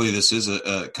 historically this is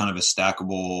a kind of a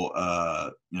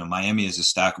stackable, Miami is a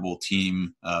stackable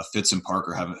team. Fitz and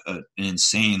Parker have an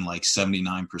insane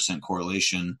 79%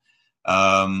 correlation.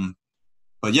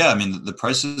 But yeah, the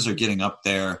prices are getting up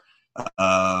there.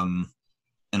 And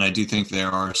I do think there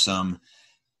are some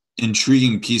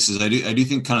intriguing pieces. I do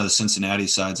think kind of the Cincinnati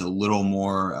side's a little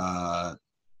more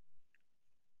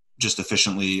just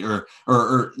efficiently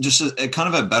or just a kind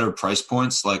of at better price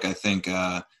points. Like I think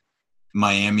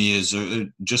Miami is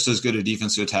just as good a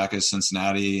defensive attack as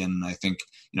Cincinnati. And I think,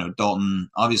 Dalton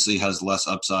obviously has less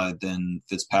upside than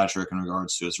Fitzpatrick in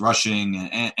regards to his rushing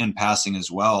and passing as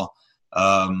well.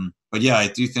 But yeah, I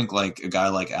do think like a guy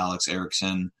like Alex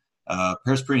Erickson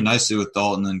pairs pretty nicely with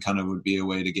Dalton and kind of would be a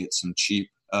way to get some cheap,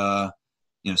 some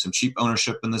cheap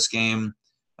ownership in this game.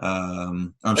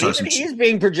 He's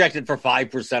being projected for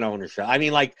 5% ownership. I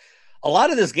mean, like a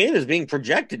lot of this game is being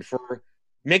projected for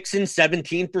Mixon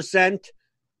 17%.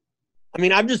 I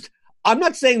mean, I'm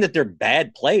not saying that they're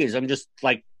bad plays. I'm just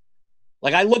like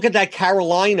I look at that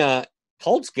Carolina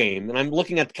Colts game and I'm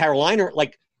looking at the Carolina,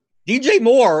 like DJ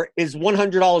Moore is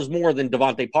 $100 more than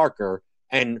Devontae Parker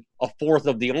and a fourth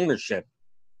of the ownership.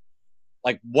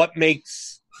 Like what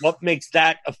makes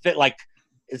that a fit? Like,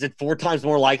 is it 4 times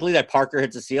more likely that Parker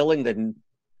hits a ceiling than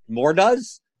Moore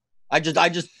does? I don't think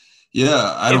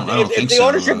if the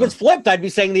ownership was flipped, I'd be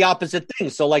saying the opposite thing.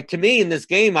 So, like, to me in this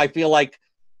game, I feel like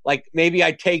maybe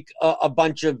I take a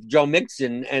bunch of Joe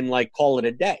Mixon and like call it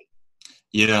a day.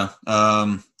 Yeah.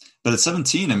 But at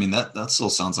 17, I mean, that still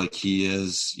sounds like he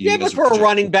is. But for a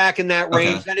running back in that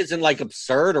range, That isn't like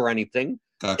absurd or anything.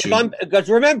 Gotcha. Because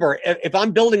remember, if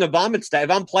I'm building a vomit stack,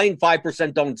 if I'm playing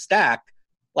 5% don't stack,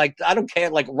 like, I don't care.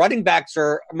 Like, running backs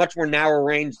are much more narrow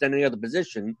range than any other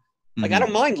position. Like, I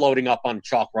don't mind loading up on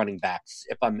chalk running backs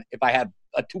if I have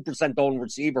a 2% own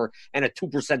receiver and a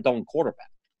 2% own quarterback.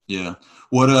 Yeah.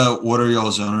 What are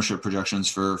y'all's ownership projections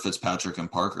for Fitzpatrick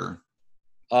and Parker?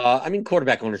 I mean,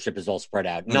 quarterback ownership is all spread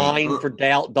out. 9 for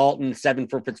Dalton, 7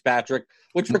 for Fitzpatrick,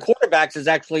 which for quarterbacks is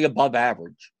actually above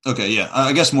average. Okay, yeah.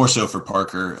 I guess more so for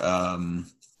Parker.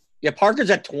 Parker's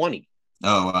at 20.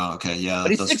 Oh, wow. Okay, yeah.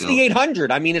 But he's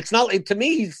 6,800. I mean, it's not – to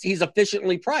me, he's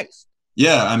efficiently priced.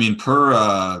 Yeah, I mean, per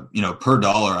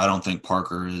dollar, I don't think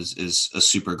Parker is a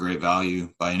super great value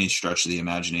by any stretch of the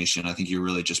imagination. I think you're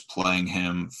really just playing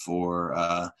him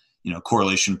for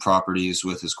correlation properties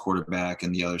with his quarterback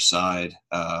and the other side.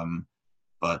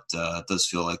 But it does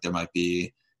feel like there might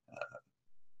be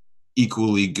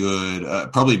equally good,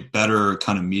 probably better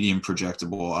kind of medium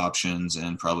projectable options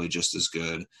and probably just as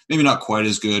good, maybe not quite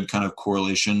as good kind of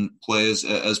correlation plays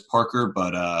as Parker,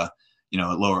 but at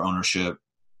lower ownership,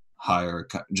 higher,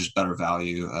 just better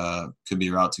value could be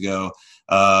a route to go.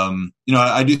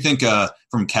 I do think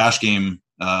from cash game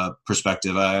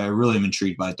perspective, I really am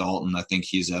intrigued by Dalton. I think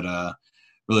he's at a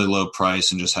really low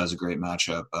price and just has a great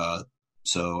matchup.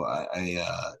 So I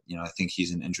think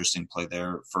he's an interesting play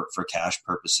there for cash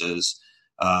purposes.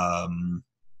 John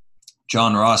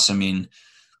Ross, I mean,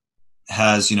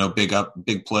 has,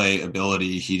 big play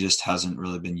ability. He just hasn't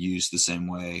really been used the same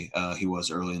way he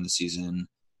was early in the season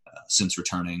since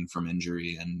returning from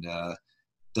injury, and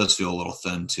does feel a little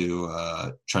thin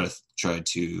to try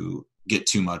to get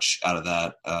too much out of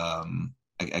that.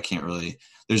 I can't really.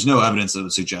 There's no evidence that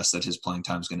would suggest that his playing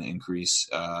time is going to increase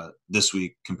this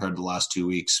week compared to the last 2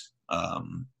 weeks.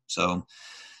 So,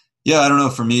 yeah, I don't know.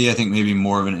 For me, I think maybe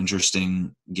more of an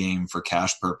interesting game for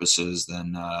cash purposes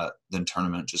than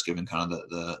tournament, just given kind of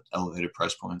the elevated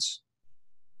price points.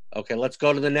 Okay, let's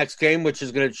go to the next game, which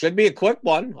should be a quick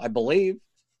one, I believe.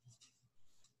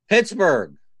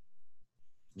 Pittsburgh,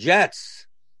 Jets,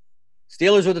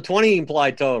 Steelers with a 20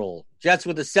 implied total, Jets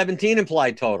with a 17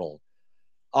 implied total.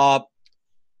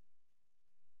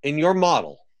 In your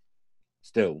model,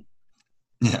 Stu,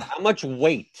 how much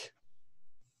weight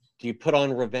do you put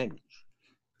on revenge?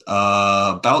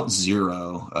 About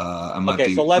 0. So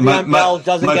Le'Veon Bell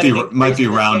doesn't get an increase. Might be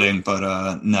rounding,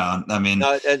 but no. I mean,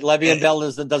 Le'Veon Bell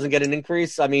doesn't get an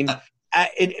increase. I mean,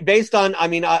 based on,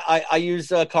 I use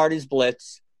Cardi's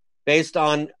blitz based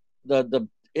on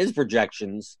his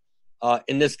projections.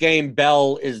 In this game,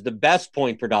 Bell is the best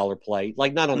point per dollar play.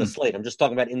 Like, not on the slate. I'm just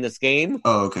talking about in this game.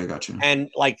 Oh, okay, gotcha.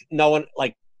 And no one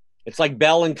it's like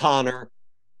Bell and Connor,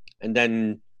 and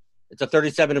then it's a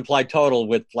 37 implied total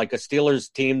with like a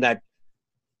Steelers team that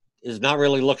is not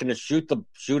really looking to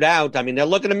shoot out. I mean, they're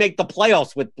looking to make the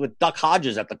playoffs with Duck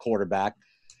Hodges at the quarterback,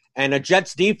 and a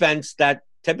Jets defense that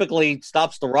typically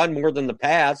stops the run more than the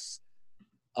pass.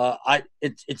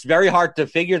 It's very hard to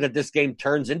figure that this game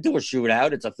turns into a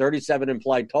shootout. It's a 37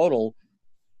 implied total.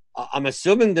 I'm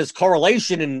assuming there's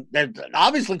correlation, and there's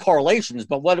obviously correlations,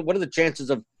 but what are the chances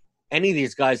of any of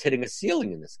these guys hitting a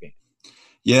ceiling in this game?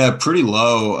 Yeah, pretty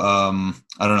low.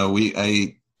 I don't know.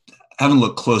 I haven't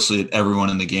looked closely at everyone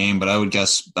in the game, but I would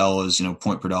guess Bell is,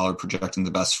 point per dollar projecting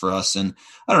the best for us. And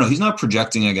I don't know, he's not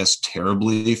projecting, I guess,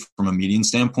 terribly from a median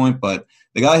standpoint, but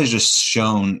the guy has just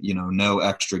shown, no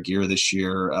extra gear this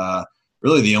year.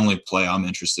 Really the only play I'm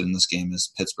interested in this game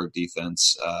is Pittsburgh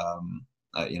defense.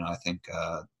 I think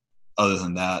other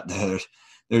than that,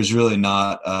 there's really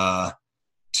not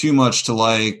too much to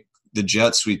like. The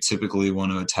Jets, we typically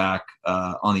want to attack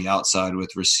on the outside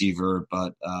with receiver,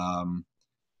 but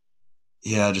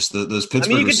just those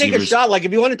Pittsburgh you can receivers. take a shot. Like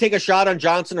if you want to take a shot on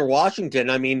Johnson or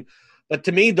Washington, but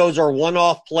to me, those are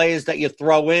one-off plays that you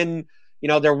throw in.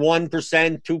 They're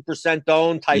 1%, 2%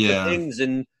 owned type of things,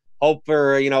 and hope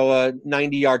for a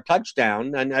 90-yard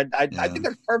touchdown. And I think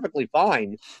that's perfectly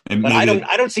fine. But I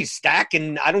don't see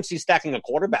stacking. I don't see stacking a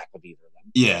quarterback with either of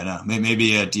them. Yeah, no,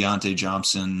 maybe a Deontay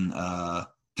Johnson.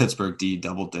 Pittsburgh D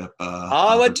double dip.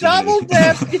 A double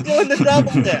dip! You're doing the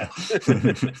double dip.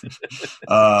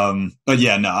 But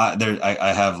yeah, no,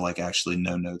 I have actually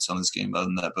no notes on this game other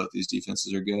than that both these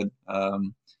defenses are good.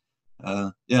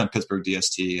 Pittsburgh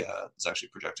DST is actually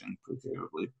projecting pretty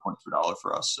favorably points per dollar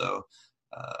for us. So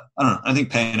I don't know. I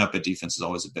think paying up at defense is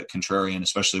always a bit contrarian,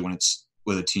 especially when it's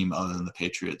with a team other than the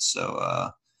Patriots.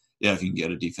 So if you can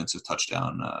get a defensive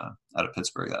touchdown out of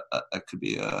Pittsburgh, that could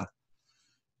be a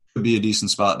decent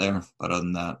spot there, but other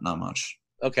than that, not much.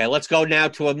 Okay, let's go now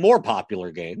to a more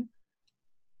popular game.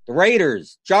 The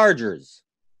Raiders, Chargers,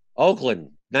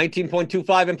 Oakland,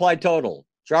 19.25 implied total.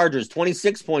 Chargers,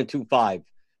 26.25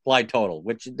 implied total,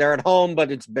 which they're at home, but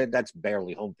that's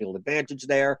barely home field advantage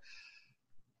there.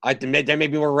 I admit there may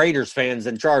be more Raiders fans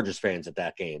than Chargers fans at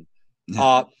that game.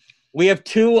 We have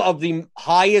two of the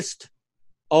highest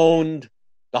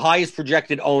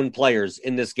projected owned players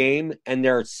in this game, and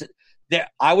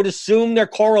I would assume they're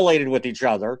correlated with each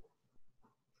other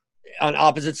on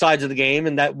opposite sides of the game,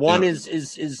 and that one is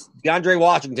DeAndre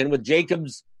Washington with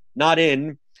Jacobs not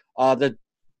in. The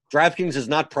DraftKings has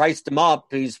not priced him up.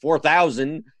 He's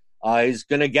 4,000. He's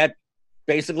going to get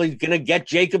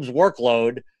Jacobs'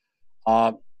 workload.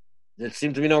 There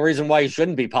seems to be no reason why he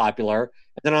shouldn't be popular.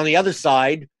 And then on the other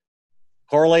side,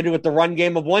 correlated with the run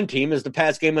game of one team is the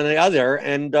pass game of the other,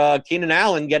 and Keenan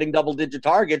Allen getting double-digit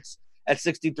targets at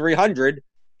 6,300.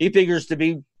 He figures to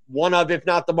be one of, if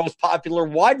not the most popular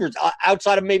wide receivers,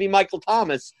 outside of maybe Michael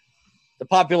Thomas, the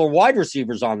popular wide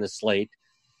receivers on this slate.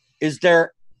 Is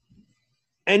there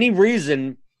any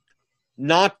reason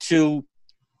not to,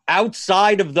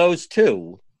 outside of those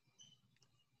two,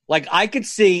 I could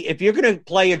see if you're going to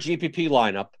play a GPP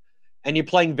lineup and you're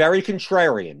playing very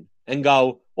contrarian and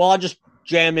go, well, I'll just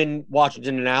jam in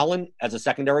Washington and Allen as a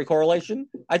secondary correlation,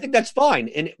 I think that's fine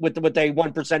with a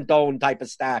 1% own type of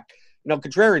stack,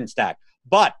 contrarian stack.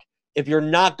 But if you're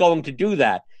not going to do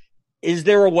that, is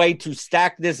there a way to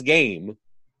stack this game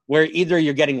where either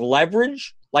you're getting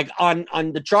leverage, on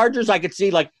the Chargers, I could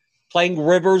see playing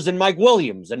Rivers and Mike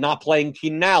Williams and not playing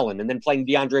Keenan Allen and then playing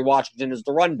DeAndre Washington as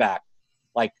the run back,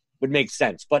 would make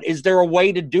sense. But is there a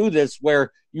way to do this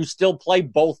where you still play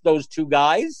both those two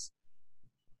guys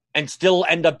and still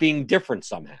end up being different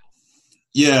somehow?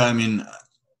 Yeah,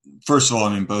 first of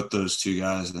all, both those two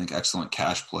guys, I think, excellent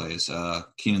cash plays.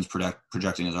 Keenan's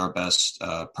projecting as our best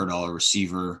per dollar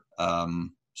receiver.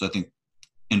 So I think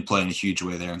in play in a huge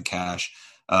way there in cash.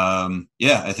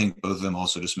 I think both of them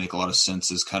also just make a lot of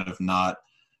sense as kind of not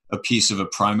a piece of a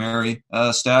primary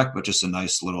stack, but just a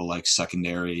nice little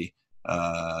secondary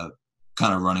kind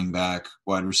of running back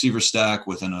wide receiver stack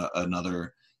within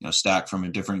another stack from a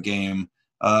different game.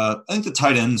 I think the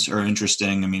tight ends are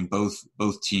interesting.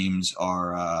 Both teams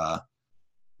are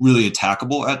really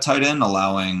attackable at tight end,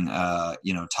 allowing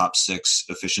top six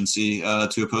efficiency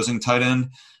to opposing tight end.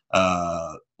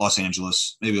 Los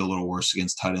Angeles maybe a little worse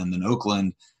against tight end than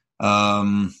Oakland,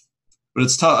 but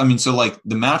it's tough.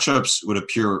 The matchups would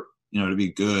appear to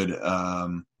be good,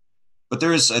 but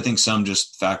there is, I think, some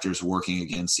just factors working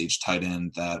against each tight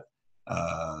end that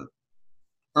are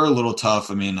a little tough.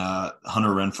 Hunter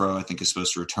Renfrow, I think, is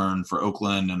supposed to return for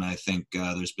Oakland, and I think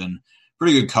there's been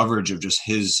pretty good coverage of just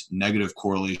his negative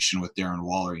correlation with Darren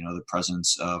Waller. The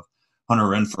presence of Hunter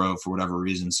Renfrow, for whatever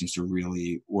reason, seems to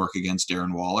really work against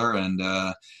Darren Waller. And,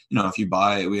 if you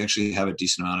buy, we actually have a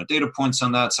decent amount of data points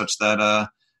on that, such that I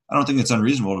don't think it's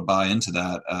unreasonable to buy into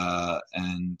that.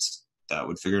 And that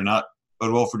would figure not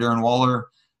bode well for Darren Waller.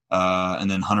 And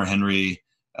then Hunter Henry,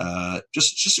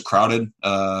 just a crowded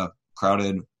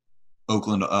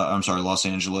Los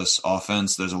Angeles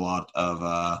offense. There's a lot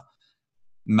of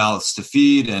mouths to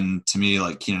feed. And to me,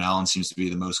 Keenan Allen seems to be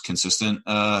the most consistent,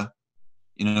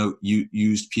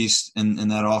 used piece in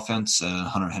that offense.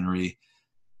 Hunter Henry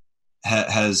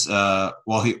has,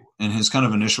 he in his kind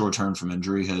of initial return from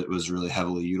injury, was really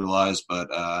heavily utilized, but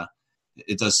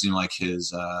it does seem like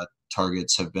his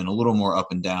targets have been a little more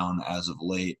up and down as of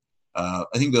late. I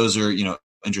think those are,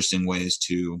 interesting ways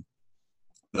to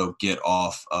get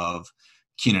off of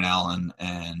Keenan Allen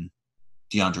and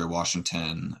DeAndre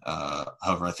Washington.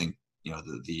 However, I think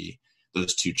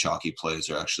those two chalky plays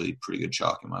are actually pretty good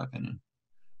chalk in my opinion.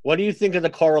 What do you think of the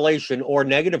correlation or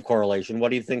negative correlation? What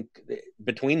do you think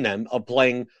between them of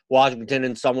playing Washington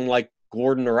and someone like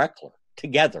Gordon or Eckler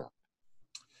together?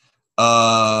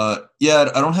 I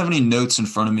don't have any notes in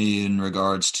front of me in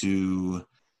regards to,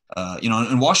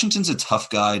 and Washington's a tough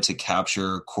guy to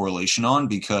capture correlation on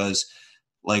because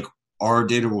like our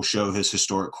data will show his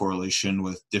historic correlation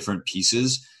with different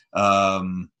pieces. But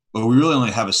we really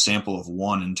only have a sample of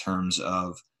one in terms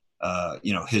of,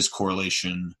 his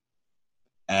correlation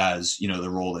as, the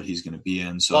role that he's going to be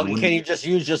in. So can you just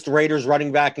use just the Raiders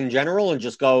running back in general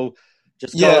and go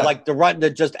like the run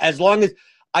that just as long as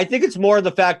I think it's more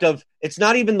the fact of it's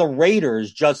not even the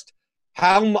Raiders, just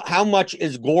how much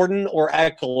is Gordon or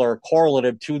Eckler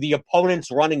correlative to the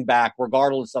opponent's running back,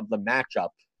 regardless of the matchup?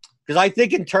 Because I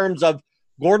think in terms of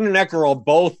Gordon and Eckler are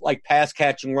both like pass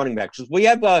catching running backs. We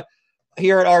have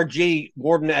here at RG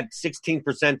Gordon at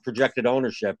 16% projected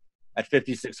ownership at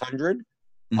 5,600.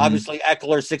 Mm-hmm. Obviously,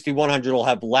 Eckler 6,100 will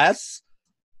have less,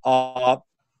 but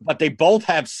they both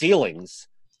have ceilings.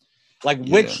 Like,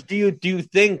 which do you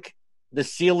think the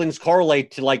ceilings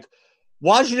correlate to? Like,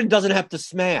 Washington doesn't have to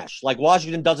smash. Like,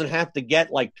 Washington doesn't have to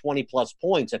get like 20 plus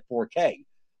points at 4K.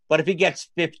 But if he gets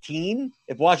 15,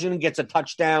 if Washington gets a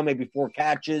touchdown, maybe 4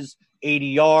 catches, 80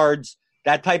 yards,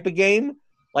 that type of game,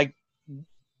 like,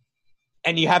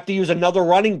 and you have to use another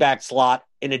running back slot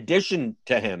in addition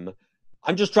to him.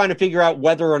 I'm just trying to figure out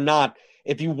whether or not,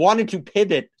 if you wanted to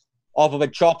pivot off of a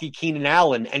chalky Keenan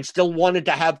Allen and still wanted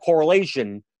to have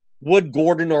correlation, would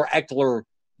Gordon or Eckler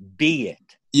be it?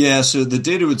 Yeah, so the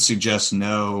data would suggest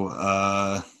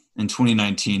no. In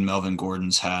 2019, Melvin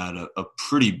Gordon's had a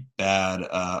pretty bad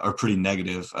or pretty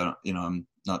negative. I'm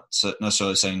not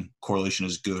necessarily saying correlation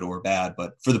is good or bad,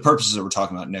 but for the purposes that we're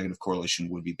talking about, negative correlation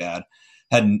would be bad.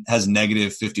 Has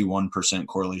negative 51%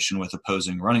 correlation with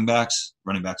opposing running backs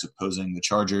opposing the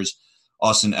Chargers.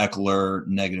 Austin Eckler,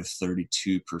 negative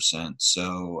 32%.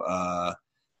 So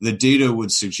the data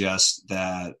would suggest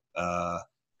that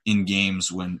in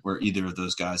games where either of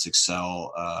those guys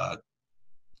excel, I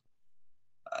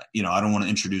don't want to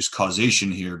introduce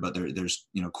causation here, but there's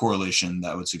correlation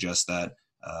that would suggest that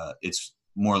it's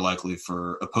more likely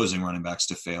for opposing running backs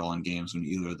to fail in games when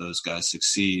either of those guys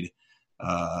succeed.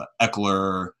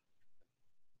 Eckler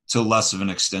to less of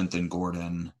an extent than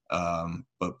Gordon,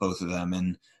 but both of them.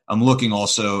 And I'm looking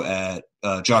also at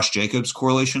Josh Jacobs'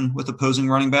 correlation with opposing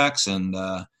running backs. And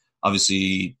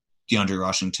obviously DeAndre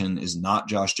Washington is not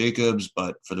Josh Jacobs,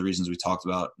 but for the reasons we talked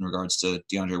about in regards to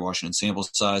DeAndre Washington sample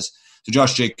size. So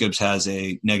Josh Jacobs has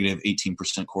a negative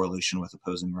 18% correlation with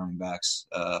opposing running backs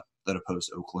that oppose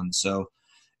Oakland. So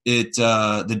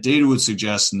the data would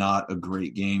suggest not a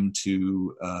great game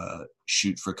to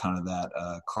shoot for kind of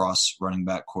that cross running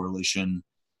back correlation,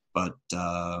 but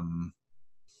it's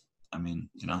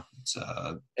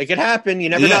it could happen. You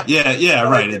never know. Yeah,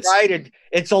 right.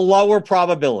 It's a lower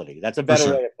probability. That's a better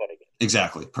way of putting it.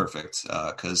 Exactly, perfect.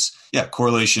 Because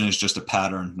correlation is just a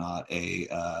pattern, not a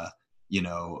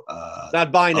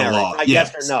not binary. Not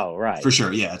yes or no, right? For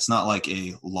sure. Yeah, it's not like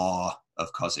a law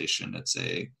of causation. It's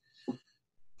a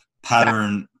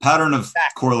pattern of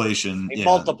correlation.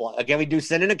 Multiply. Can we do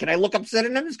synonyms? Can I look up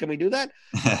synonyms? Can we do that?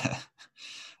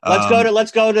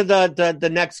 Let's go to the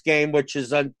next game, which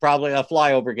is probably a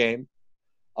flyover game.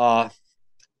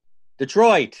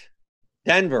 Detroit,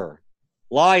 Denver,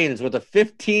 Lions with a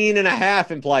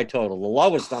 15.5 implied total, the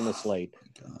lowest on the slate.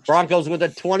 Broncos with a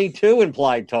 22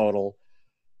 implied total.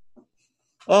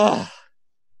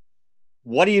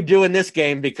 What do you do in this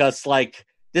game? Because like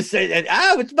this,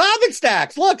 it's Bob and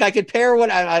Stacks. Look, I could pair what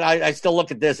I still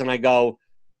look at this and I go,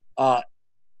 I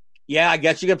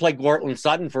guess you could play Courtland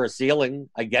Sutton for a ceiling.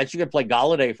 I guess you could play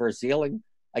Golladay for a ceiling.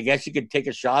 I guess you could take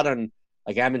a shot on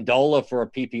like Amendola for a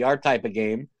PPR type of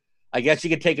game. I guess you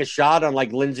could take a shot on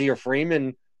like Lindsey or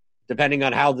Freeman, depending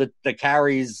on how the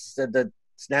carries, the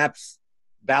snaps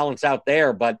balance out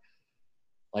there. But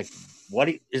like,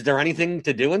 is there anything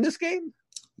to do in this game?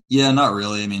 Yeah, not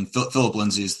really. I mean, Philip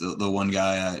Lindsay is the one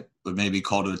guy I would maybe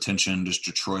call to attention. Just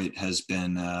Detroit has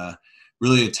been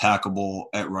really attackable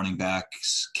at running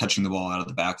backs, catching the ball out of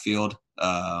the backfield.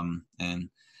 And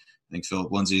I think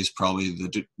Philip Lindsay is probably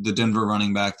the Denver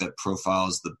running back that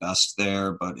profiles the best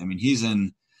there. But I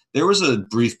mean, there was a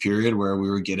brief period where we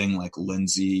were getting like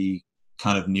Lindsay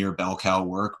kind of near bell cow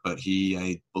work, but he,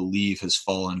 I believe, has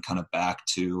fallen kind of back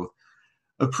to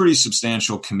a pretty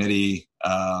substantial committee.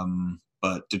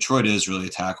 But Detroit is really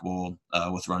attackable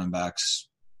with running backs,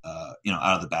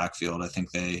 out of the backfield. I think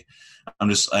I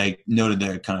noted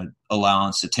their kind of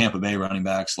allowance to Tampa Bay running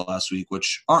backs last week,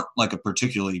 which aren't like a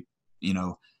particularly,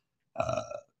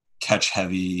 catch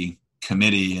heavy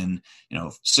committee, and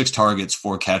 6 targets,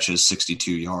 4 catches,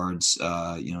 62 yards.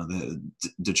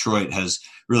 Detroit has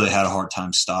really had a hard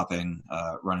time stopping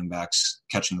running backs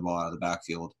catching the ball out of the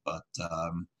backfield. But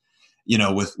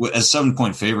with as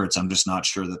 7-point favorites, I'm just not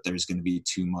sure that there's going to be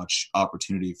too much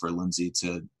opportunity for Lindsey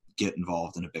to get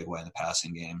involved in a big way in the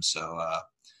passing game. So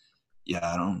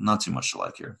not too much to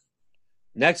like here.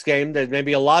 Next game, there's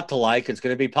maybe a lot to like. It's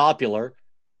going to be popular.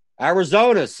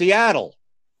 Arizona, Seattle.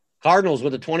 Cardinals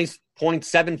with a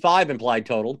 20.75 implied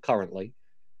total currently.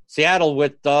 Seattle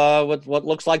with what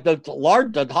looks like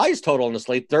the highest total in the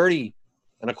slate,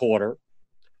 30.25.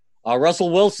 Russell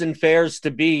Wilson fares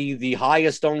to be the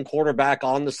highest owned quarterback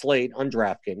on the slate on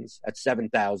DraftKings at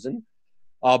 7,000.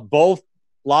 Both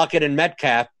Lockett and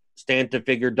Metcalf stand to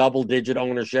figure double-digit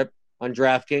ownership on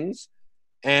DraftKings.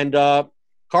 And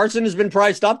Carson has been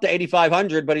priced up to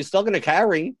 8,500, but he's still going to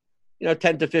carry 10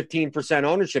 to 15%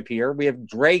 ownership here. We have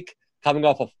Drake coming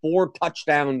off a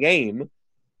 4-touchdown game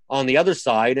on the other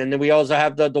side. And then we also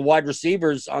have the wide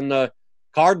receivers on the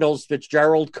Cardinals,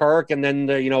 Fitzgerald, Kirk, and then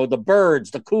the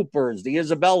Birds, the Coopers, the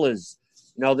Isabellas.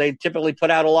 They typically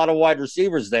put out a lot of wide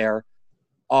receivers there.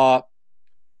 Do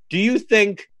you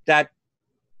think that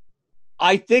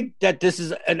I think that this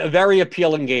is a very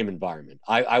appealing game environment.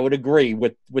 I would agree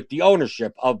with the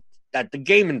ownership of that the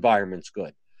game environment's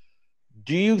good.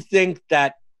 Do you think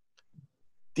that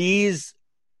these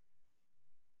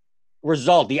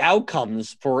the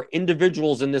outcomes for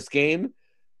individuals in this game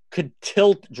could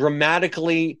tilt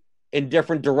dramatically in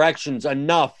different directions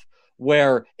enough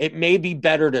where it may be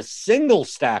better to single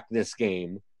stack this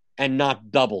game and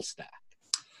not double stack?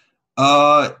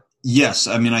 Yes.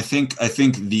 I mean, I think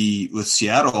with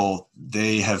Seattle,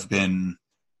 they have been,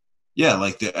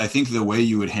 I think the way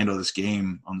you would handle this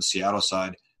game on the Seattle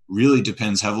side really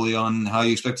depends heavily on how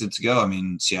you expect it to go. I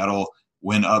mean, Seattle,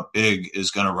 when up big,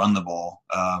 is going to run the ball.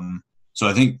 So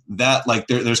I think that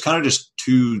there's kind of just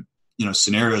two,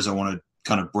 scenarios I want to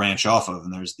kind of branch off of.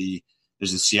 And there's the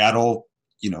Seattle,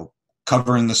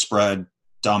 covering the spread,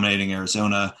 dominating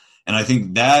Arizona. And I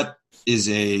think that is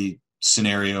a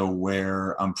scenario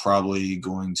where I'm probably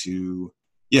going to,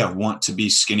 want to be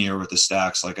skinnier with the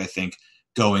stacks. Like I think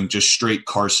going just straight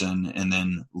Carson and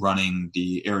then running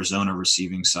the Arizona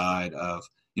receiving side of,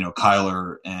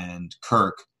 Kyler and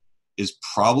Kirk is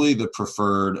probably the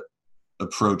preferred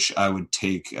approach I would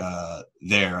take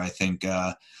there. I think,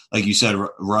 like you said,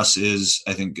 Russ is,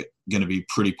 I think, going to be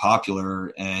pretty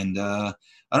popular. And I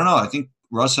don't know. I think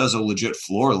Russ has a legit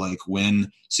floor. Like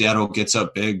when Seattle gets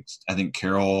up big, I think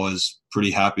Carroll is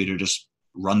pretty happy to just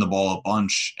run the ball a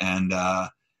bunch. And, I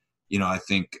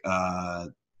think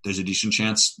there's a decent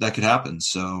chance that could happen.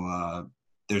 So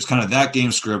there's kind of that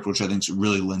game script, which I think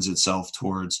really lends itself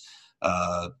towards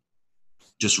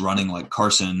just running like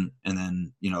Carson and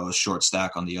then, a short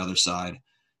stack on the other side.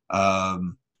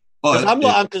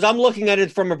 Because I'm looking at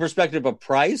it from a perspective of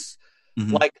price.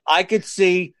 Mm-hmm. Like I could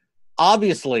see,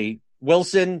 obviously,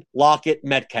 Wilson, Lockett,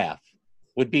 Metcalf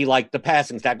would be like the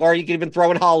passing stack. Or you could even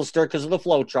throw in Hollister because of the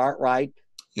flow chart, right?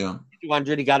 Yeah.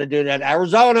 200, you got to do that.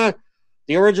 Arizona,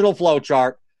 the original flow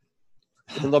chart.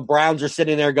 And the Browns are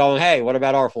sitting there going, hey, what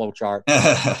about our flow chart?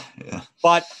 Yeah.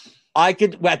 But I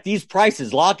could, at these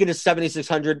prices, Lockett is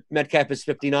 7,600, Metcalf is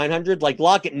 5,900. Like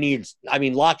Lockett needs a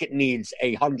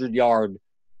 100-yard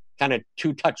kind of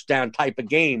 2-touchdown type of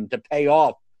game to pay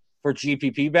off for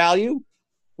GPP value,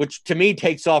 which to me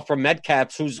takes off from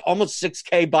Metcalf's, who's almost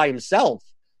 6K by himself.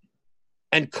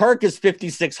 And Kirk is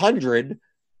 5,600.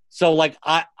 So like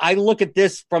I look at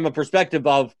this from a perspective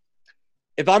of,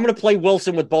 if I'm going to play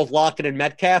Wilson with both Lockett and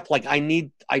Metcalf, like I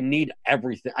need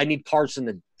everything. I need Carson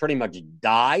to pretty much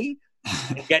die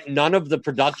and get none of the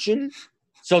production.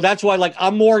 So that's why, like,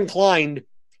 I'm more inclined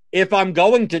if I'm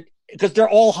going to, because they're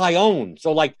all high owned.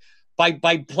 So like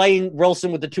by playing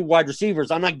Wilson with the 2 wide receivers,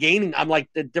 I'm not gaining. I'm like,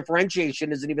 the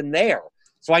differentiation isn't even there.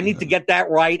 So I need to get that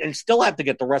right and still have to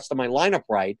get the rest of my lineup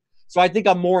right. So I think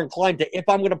I'm more inclined to, if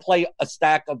I'm going to play a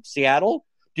stack of Seattle,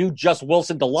 do just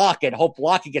Wilson to Lockett, hope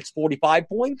Lockett gets 45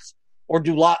 points, or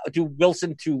do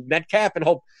Wilson to Metcalf and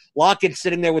hope Lockett's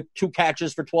sitting there with 2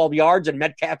 catches for 12 yards and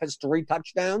Metcalf has 3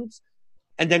 touchdowns,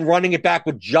 and then running it back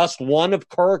with just one of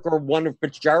Kirk or one of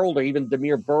Fitzgerald or even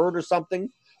Damiere Byrd or something,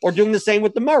 or doing the same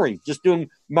with the Murray, just doing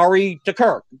Murray to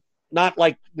Kirk, not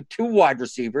like with 2 wide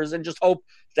receivers, and just hope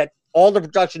that all the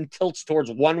production tilts towards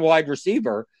 1 wide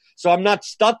receiver. So I'm not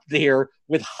stuck there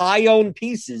with high-owned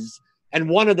pieces and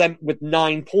one of them with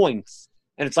 9 points.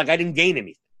 And it's like I didn't gain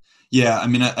anything. Yeah, I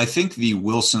mean, I think the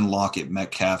Wilson, Lockett,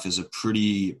 Metcalf is a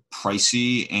pretty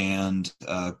pricey and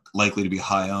likely to be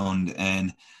high-owned.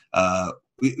 And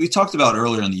we talked about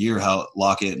earlier in the year how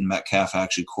Lockett and Metcalf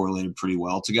actually correlated pretty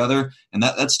well together, and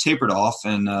that's tapered off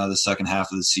in the second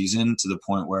half of the season to the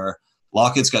point where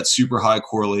Lockett's got super high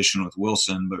correlation with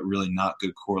Wilson, but really not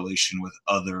good correlation with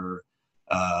other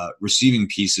receiving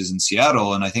pieces in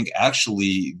Seattle. And I think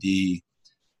actually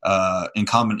in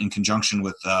conjunction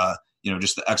with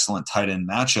just the excellent tight end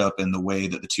matchup and the way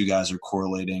that the two guys are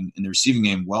correlating in the receiving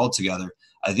game well together,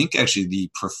 I think actually the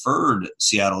preferred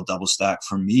Seattle double stack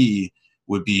for me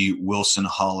would be Wilson,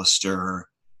 Hollister,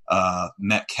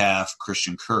 Metcalf,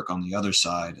 Christian Kirk on the other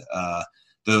side.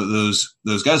 Those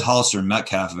guys, Hollister and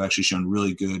Metcalf, have actually shown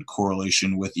really good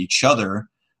correlation with each other.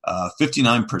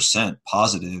 59%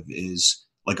 positive is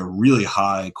like a really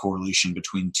high correlation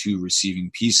between two receiving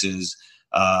pieces.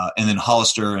 And then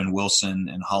Hollister and Wilson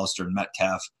and Hollister and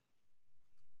Metcalf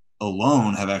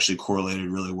alone have actually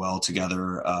correlated really well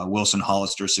together. Wilson,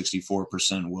 Hollister,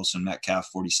 64%, Wilson, Metcalf,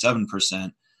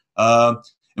 47%. And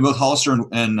both Hollister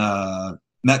and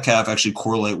Metcalf actually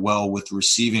correlate well with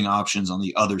receiving options on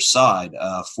the other side.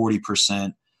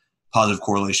 40% positive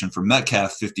correlation for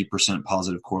Metcalf, 50%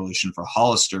 positive correlation for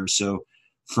Hollister. So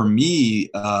for me,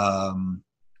 if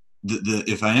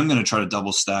I am going to try to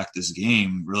double stack this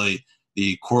game, really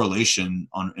the correlation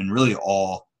on and really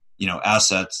all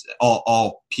assets,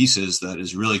 all pieces that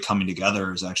is really coming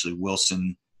together is actually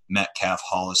Wilson, Metcalf,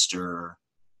 Hollister,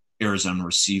 Arizona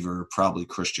receiver, probably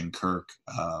Christian Kirk,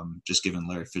 just given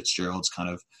Larry Fitzgerald's kind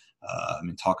of,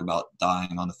 talk about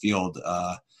dying on the field.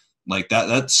 Like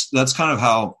that's kind of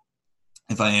how,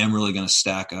 if I am really going to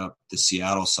stack up the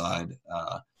Seattle side,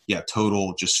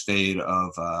 total just fade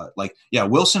of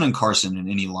Wilson and Carson in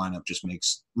any lineup just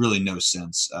makes really no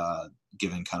sense,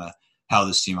 given kind of how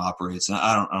this team operates. And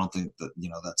I don't think that,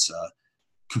 that's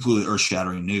completely earth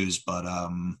shattering news, but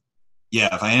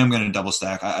if I am going to double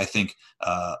stack, I think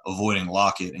avoiding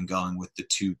Lockett and going with the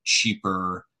two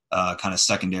cheaper kind of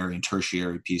secondary and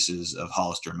tertiary pieces of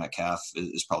Hollister and Metcalf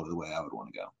is probably the way I would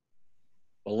want to go.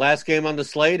 The last game on the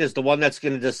slate is the one that's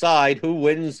going to decide who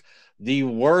wins the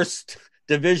worst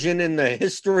division in the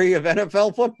history of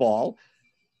NFL football,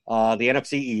 the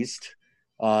NFC East.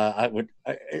 I'm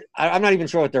not even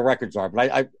sure what their records are,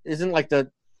 but isn't like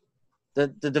the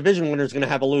division winner is going to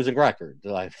have a losing record.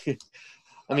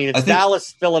 It's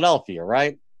Dallas, Philadelphia,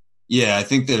 right? Yeah, I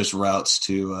think there's routes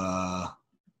to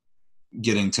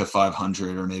getting to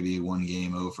 500 or maybe one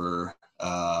game over.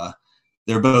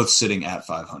 They're both sitting at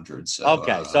 500. So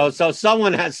okay, so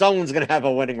someone's going to have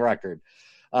a winning record.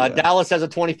 Dallas has a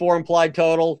 24 implied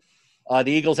total.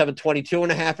 The Eagles have a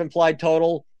 22.5 implied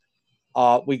total.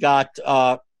 We got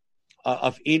an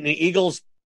Eagles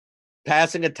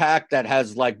passing attack that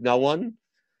has like no one.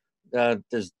 I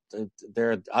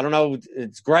don't know.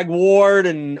 It's Greg Ward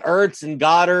and Ertz and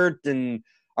Goddard and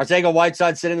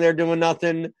Arcega-Whiteside sitting there doing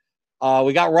nothing.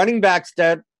 We got running backs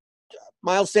that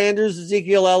Miles Sanders,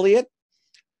 Ezekiel Elliott.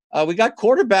 We got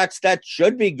quarterbacks that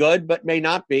should be good but may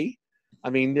not be.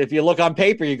 If you look on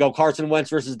paper, you go Carson Wentz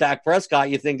versus Dak Prescott.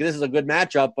 You think this is a good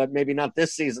matchup, but maybe not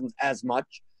this season as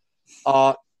much.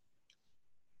 What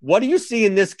do you see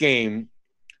in this game?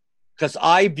 Because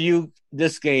I view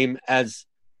this game as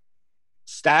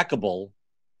stackable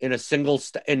in a single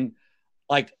to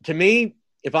me,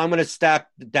 if I'm going to stack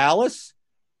Dallas,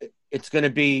 it's going to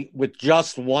be with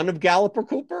just one of Gallup or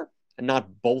Cooper and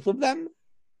not both of them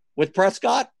with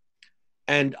Prescott.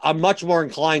 And I'm much more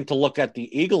inclined to look at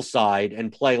the Eagle side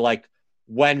and play like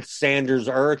Wentz, Sanders,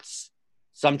 Ertz,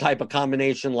 some type of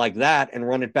combination like that and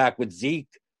run it back with Zeke,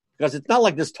 because it's not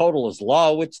like this total is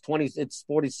low. It's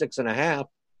 46.5.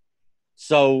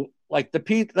 So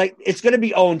it's going to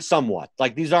be owned somewhat.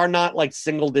 Like these are not like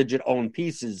single digit owned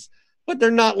pieces, but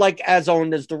they're not like as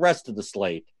owned as the rest of the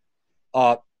slate.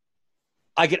 I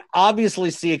could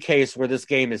obviously see a case where this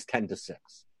game is 10-6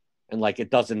 and it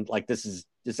doesn't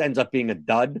this ends up being a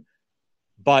dud,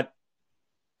 but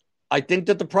I think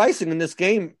that the pricing in this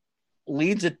game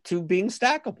leads it to being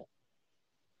stackable.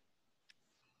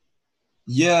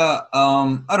 Yeah.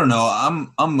 I don't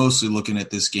know. I'm mostly looking at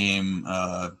this game,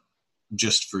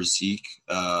 just for Zeke.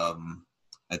 I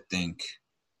think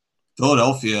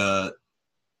Philadelphia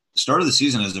started the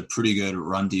season as a pretty good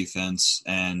run defense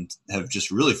and have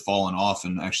just really fallen off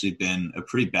and actually been a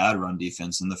pretty bad run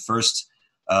defense. In the first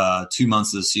 2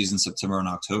 months of the season, September and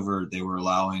October, they were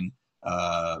allowing,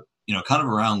 kind of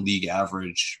around league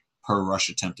average per rush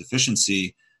attempt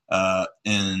efficiency.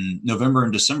 In November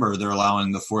and December, they're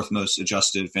allowing the fourth most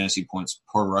adjusted fantasy points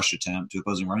per rush attempt to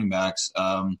opposing running backs.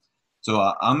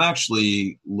 So I'm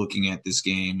actually looking at this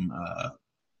game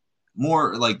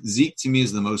more like Zeke to me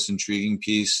is the most intriguing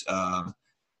piece. I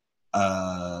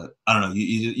don't know.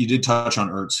 You did touch on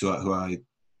Ertz, who I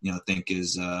think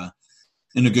is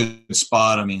in a good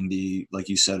spot. I mean, like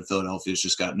you said, Philadelphia's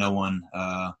just got no one,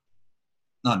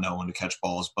 not no one to catch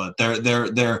balls, but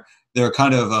they're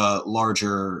kind of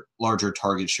larger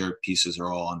target share pieces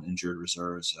are all on injured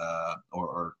reserves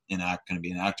or going to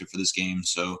be inactive for this game.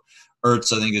 So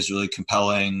Ertz, I think, is really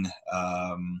compelling.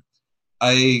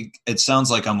 It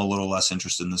sounds like I'm a little less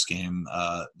interested in this game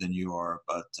than you are,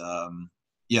 but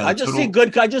yeah. I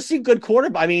just see good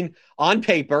quarterback. I mean, on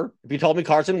paper, if you told me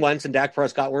Carson Wentz and Dak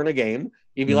Prescott were in a game,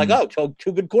 you'd be like, oh,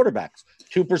 two good quarterbacks,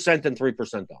 2% and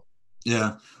 3% though.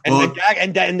 Yeah. Well,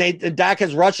 and Dak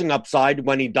has rushing upside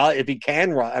when he does, if he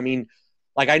can run. I mean,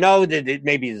 like, I know that it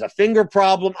maybe is a finger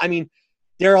problem. I mean,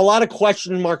 there are a lot of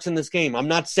question marks in this game. I'm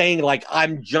not saying like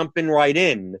I'm jumping right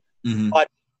in, but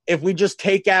if we just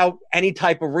take out any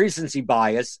type of recency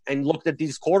bias and looked at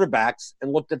these quarterbacks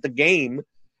and looked at the game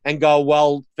and go,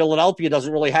 well, Philadelphia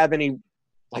doesn't really have any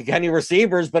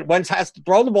receivers, but Wentz has to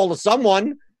throw the ball to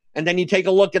someone. And then you take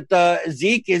a look at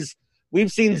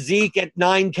we've seen Zeke at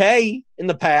 9K in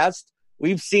the past.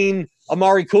 We've seen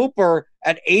Amari Cooper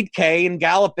at 8K and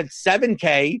Gallup at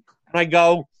 7K. And I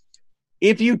go,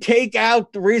 if you take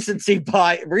out the recent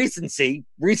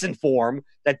form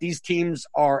that these teams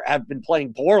have been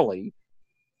playing poorly,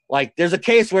 like there's a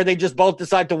case where they just both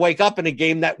decide to wake up in a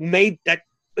game that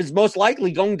is most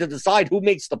likely going to decide who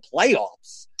makes the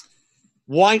playoffs.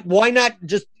 Why not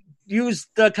just use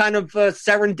the kind of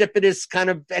serendipitous kind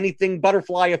of anything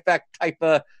butterfly effect type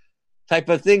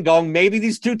of thing going, maybe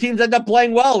these two teams end up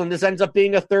playing well and this ends up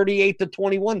being a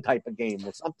 38-21 type of game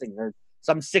or something, or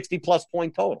some 60 plus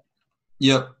point total.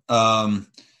 Yep.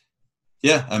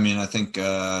 Yeah. I mean, I think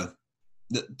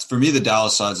for me, the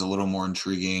Dallas side's a little more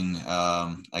intriguing,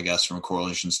 I guess, from a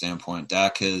correlation standpoint.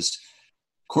 Dak has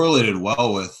correlated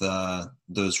well with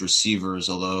those receivers,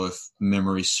 although if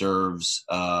memory serves,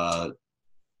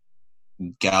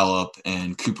 Gallup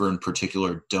and Cooper in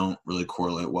particular don't really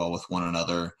correlate well with one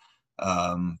another.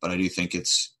 But I do think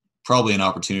it's probably an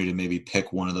opportunity to maybe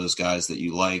pick one of those guys that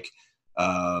you like.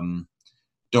 Don't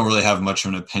really have much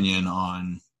of an opinion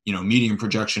on, medium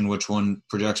projection, which one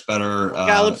projects better.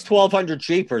 Gallup's 1,200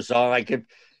 cheaper. So like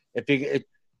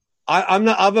I'm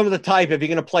of the type, if you're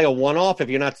going to play a one-off, if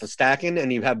you're not stacking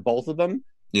and you have both of them,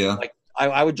 yeah, like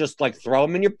I would just like throw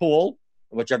them in your pool,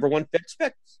 whichever one fits.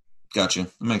 Gotcha.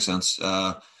 That makes sense.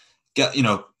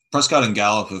 Prescott and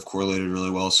Gallup have correlated really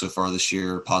well so far this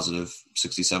year, positive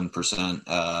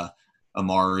 67%.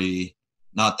 Amari,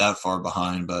 not that far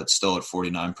behind, but still at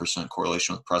 49%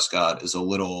 correlation with Prescott is a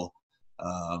little,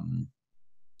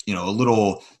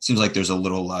 seems like there's a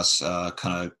little less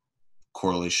kind of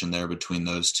correlation there between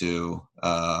those two.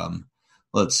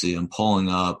 Let's see. I'm pulling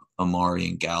up Amari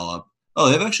and Gallup. Oh,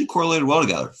 they've actually correlated well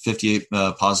together,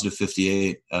 positive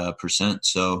 58%.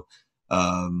 So,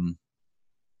 I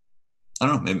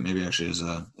don't know, maybe actually is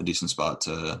a decent spot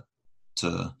to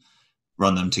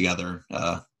run them together.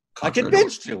 I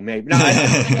convinced you, maybe. No, I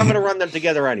think I'm going to run them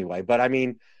together anyway. But I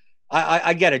mean,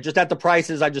 I get it. Just at the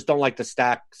prices, I just don't like the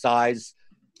stack size.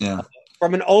 Yeah.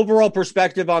 From an overall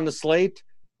perspective on the slate,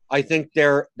 I think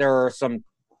there are some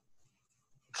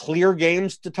clear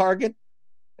games to target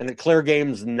and the clear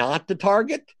games not to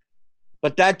target.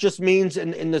 But that just means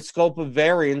in the scope of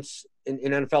variance in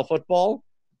NFL football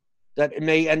that it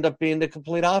may end up being the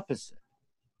complete opposite.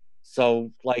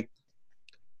 So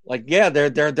yeah,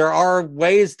 there are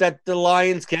ways that the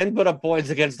Lions can put up points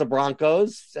against the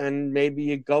Broncos, and maybe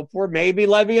you go for it. Maybe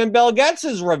Le'Veon Bell gets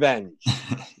his revenge.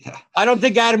 Yeah. I don't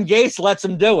think Adam Gase lets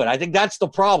him do it. I think that's the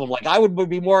problem. Like, I would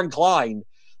be more inclined.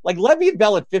 Like, Le'Veon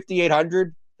Bell at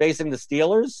 5,800 facing the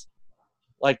Steelers,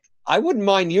 like, I wouldn't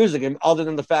mind using him other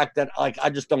than the fact that, like, I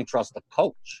just don't trust the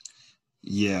coach.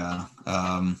 Yeah.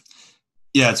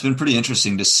 It's been pretty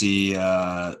interesting to see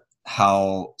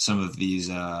how some of these,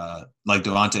 like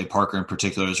Devontae Parker in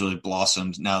particular, has really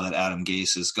blossomed now that Adam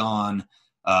Gase is gone.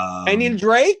 Kenyon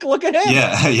Drake, look at him.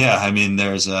 Yeah. I mean,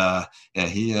 there's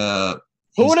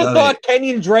who would have thought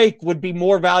Kenyon Drake would be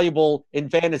more valuable in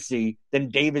fantasy than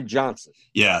David Johnson?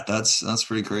 Yeah, that's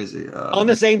pretty crazy. On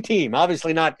the same team,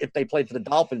 obviously not if they played for the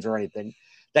Dolphins or anything.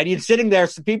 That he's sitting there,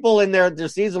 so people in their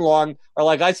season long are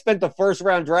like, I spent the first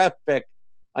round draft pick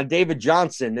on David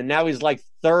Johnson, and now he's like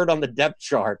third on the depth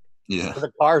chart for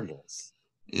the Cardinals.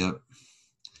 Yep.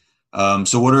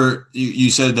 So what are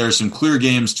you said there's some clear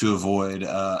games to avoid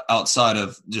outside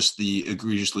of just the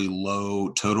egregiously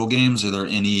low total games? Are there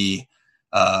any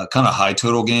kind of high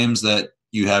total games that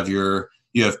you have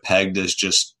pegged as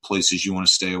just places you want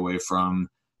to stay away from?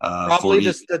 Probably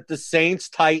just the Saints,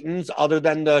 Titans, other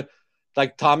than the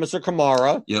like Thomas or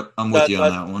Kamara. Yep, I'm with you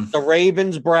on that one. The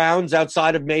Ravens, Browns,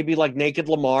 outside of maybe like naked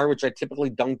Lamar, which I typically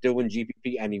don't do in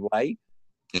GPP anyway.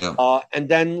 Yeah. And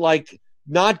then like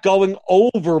not going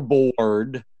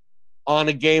overboard on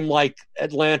a game like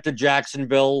Atlanta,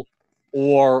 Jacksonville,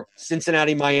 or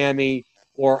Cincinnati, Miami,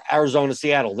 or Arizona,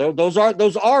 Seattle. Those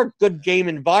are good game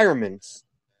environments,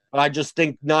 but I just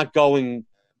think not going.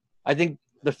 I think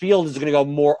the field is going to go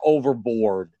more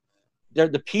overboard.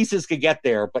 The pieces could get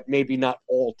there, but maybe not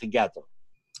all together.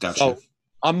 Gotcha. So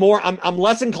I'm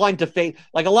less inclined to fade.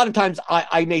 Like a lot of times,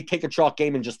 I may take a chalk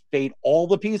game and just fade all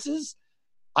the pieces.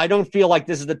 I don't feel like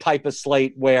this is the type of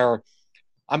slate where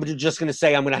I'm just going to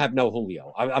say I'm going to have no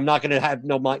Julio. I'm not going to have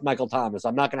no Michael Thomas.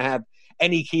 I'm not going to have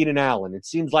any Keenan Allen. It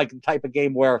seems like the type of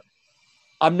game where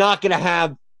I'm not going to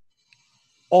have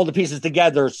all the pieces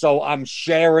together, so I'm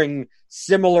sharing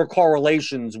similar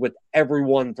correlations with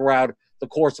everyone throughout the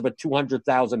course of a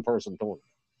 200,000 person tournament.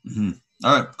 Mm-hmm.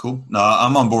 All right, cool. No,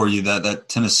 I'm on board with you. That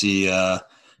Tennessee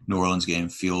New Orleans game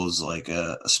feels like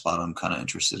a spot I'm kind of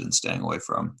interested in staying away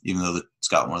from, even though it's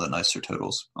got one of the nicer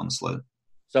totals on the slate.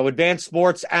 So Advanced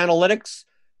Sports Analytics,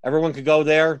 everyone could go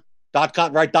there.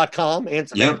 .com,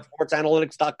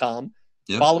 AdvancedSportsAnalytics.com.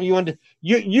 Yep. Follow you on.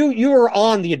 You are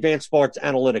on the Advanced Sports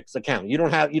Analytics account. You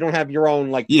don't have your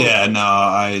own like. Yeah, no,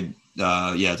 I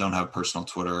don't have personal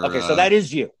Twitter. Okay, so that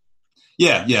is you.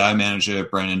 Yeah, I manage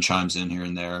it. Brandon chimes in here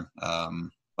and there.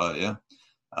 But yeah.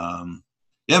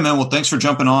 Yeah, man. Well, thanks for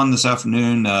jumping on this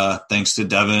afternoon. Thanks to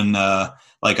Devin. I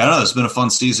know it's been a fun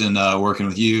season working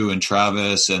with you and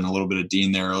Travis and a little bit of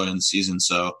Dean there early in the season.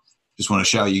 So just want to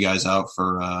shout you guys out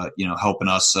for, helping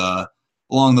us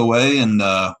along the way and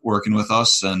working with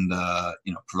us and,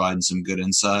 providing some good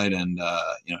insight and,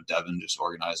 Devin just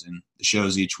organizing the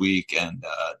shows each week and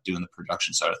doing the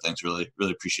production side of things. Really,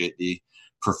 really appreciate the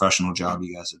professional job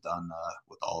you guys have done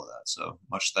with all of that. So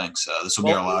much thanks. This will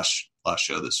be our last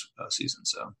show this season.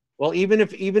 So, well, even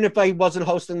if I wasn't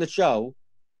hosting the show,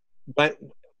 but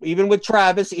even with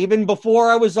Travis, even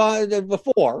before I was on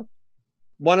before,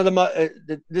 one of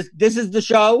the this is the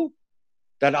show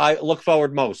that I look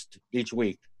forward most each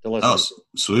week to listen. Oh,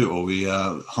 sweet. Well, we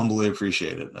humbly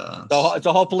appreciate it.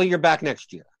 So hopefully you're back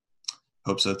next year.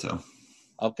 Hope so too.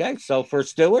 Okay. So for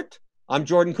Stuart, I'm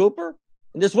Jordan Cooper,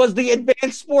 and this was the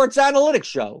Advanced Sports Analytics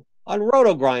Show on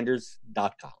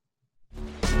RotoGrinders.com.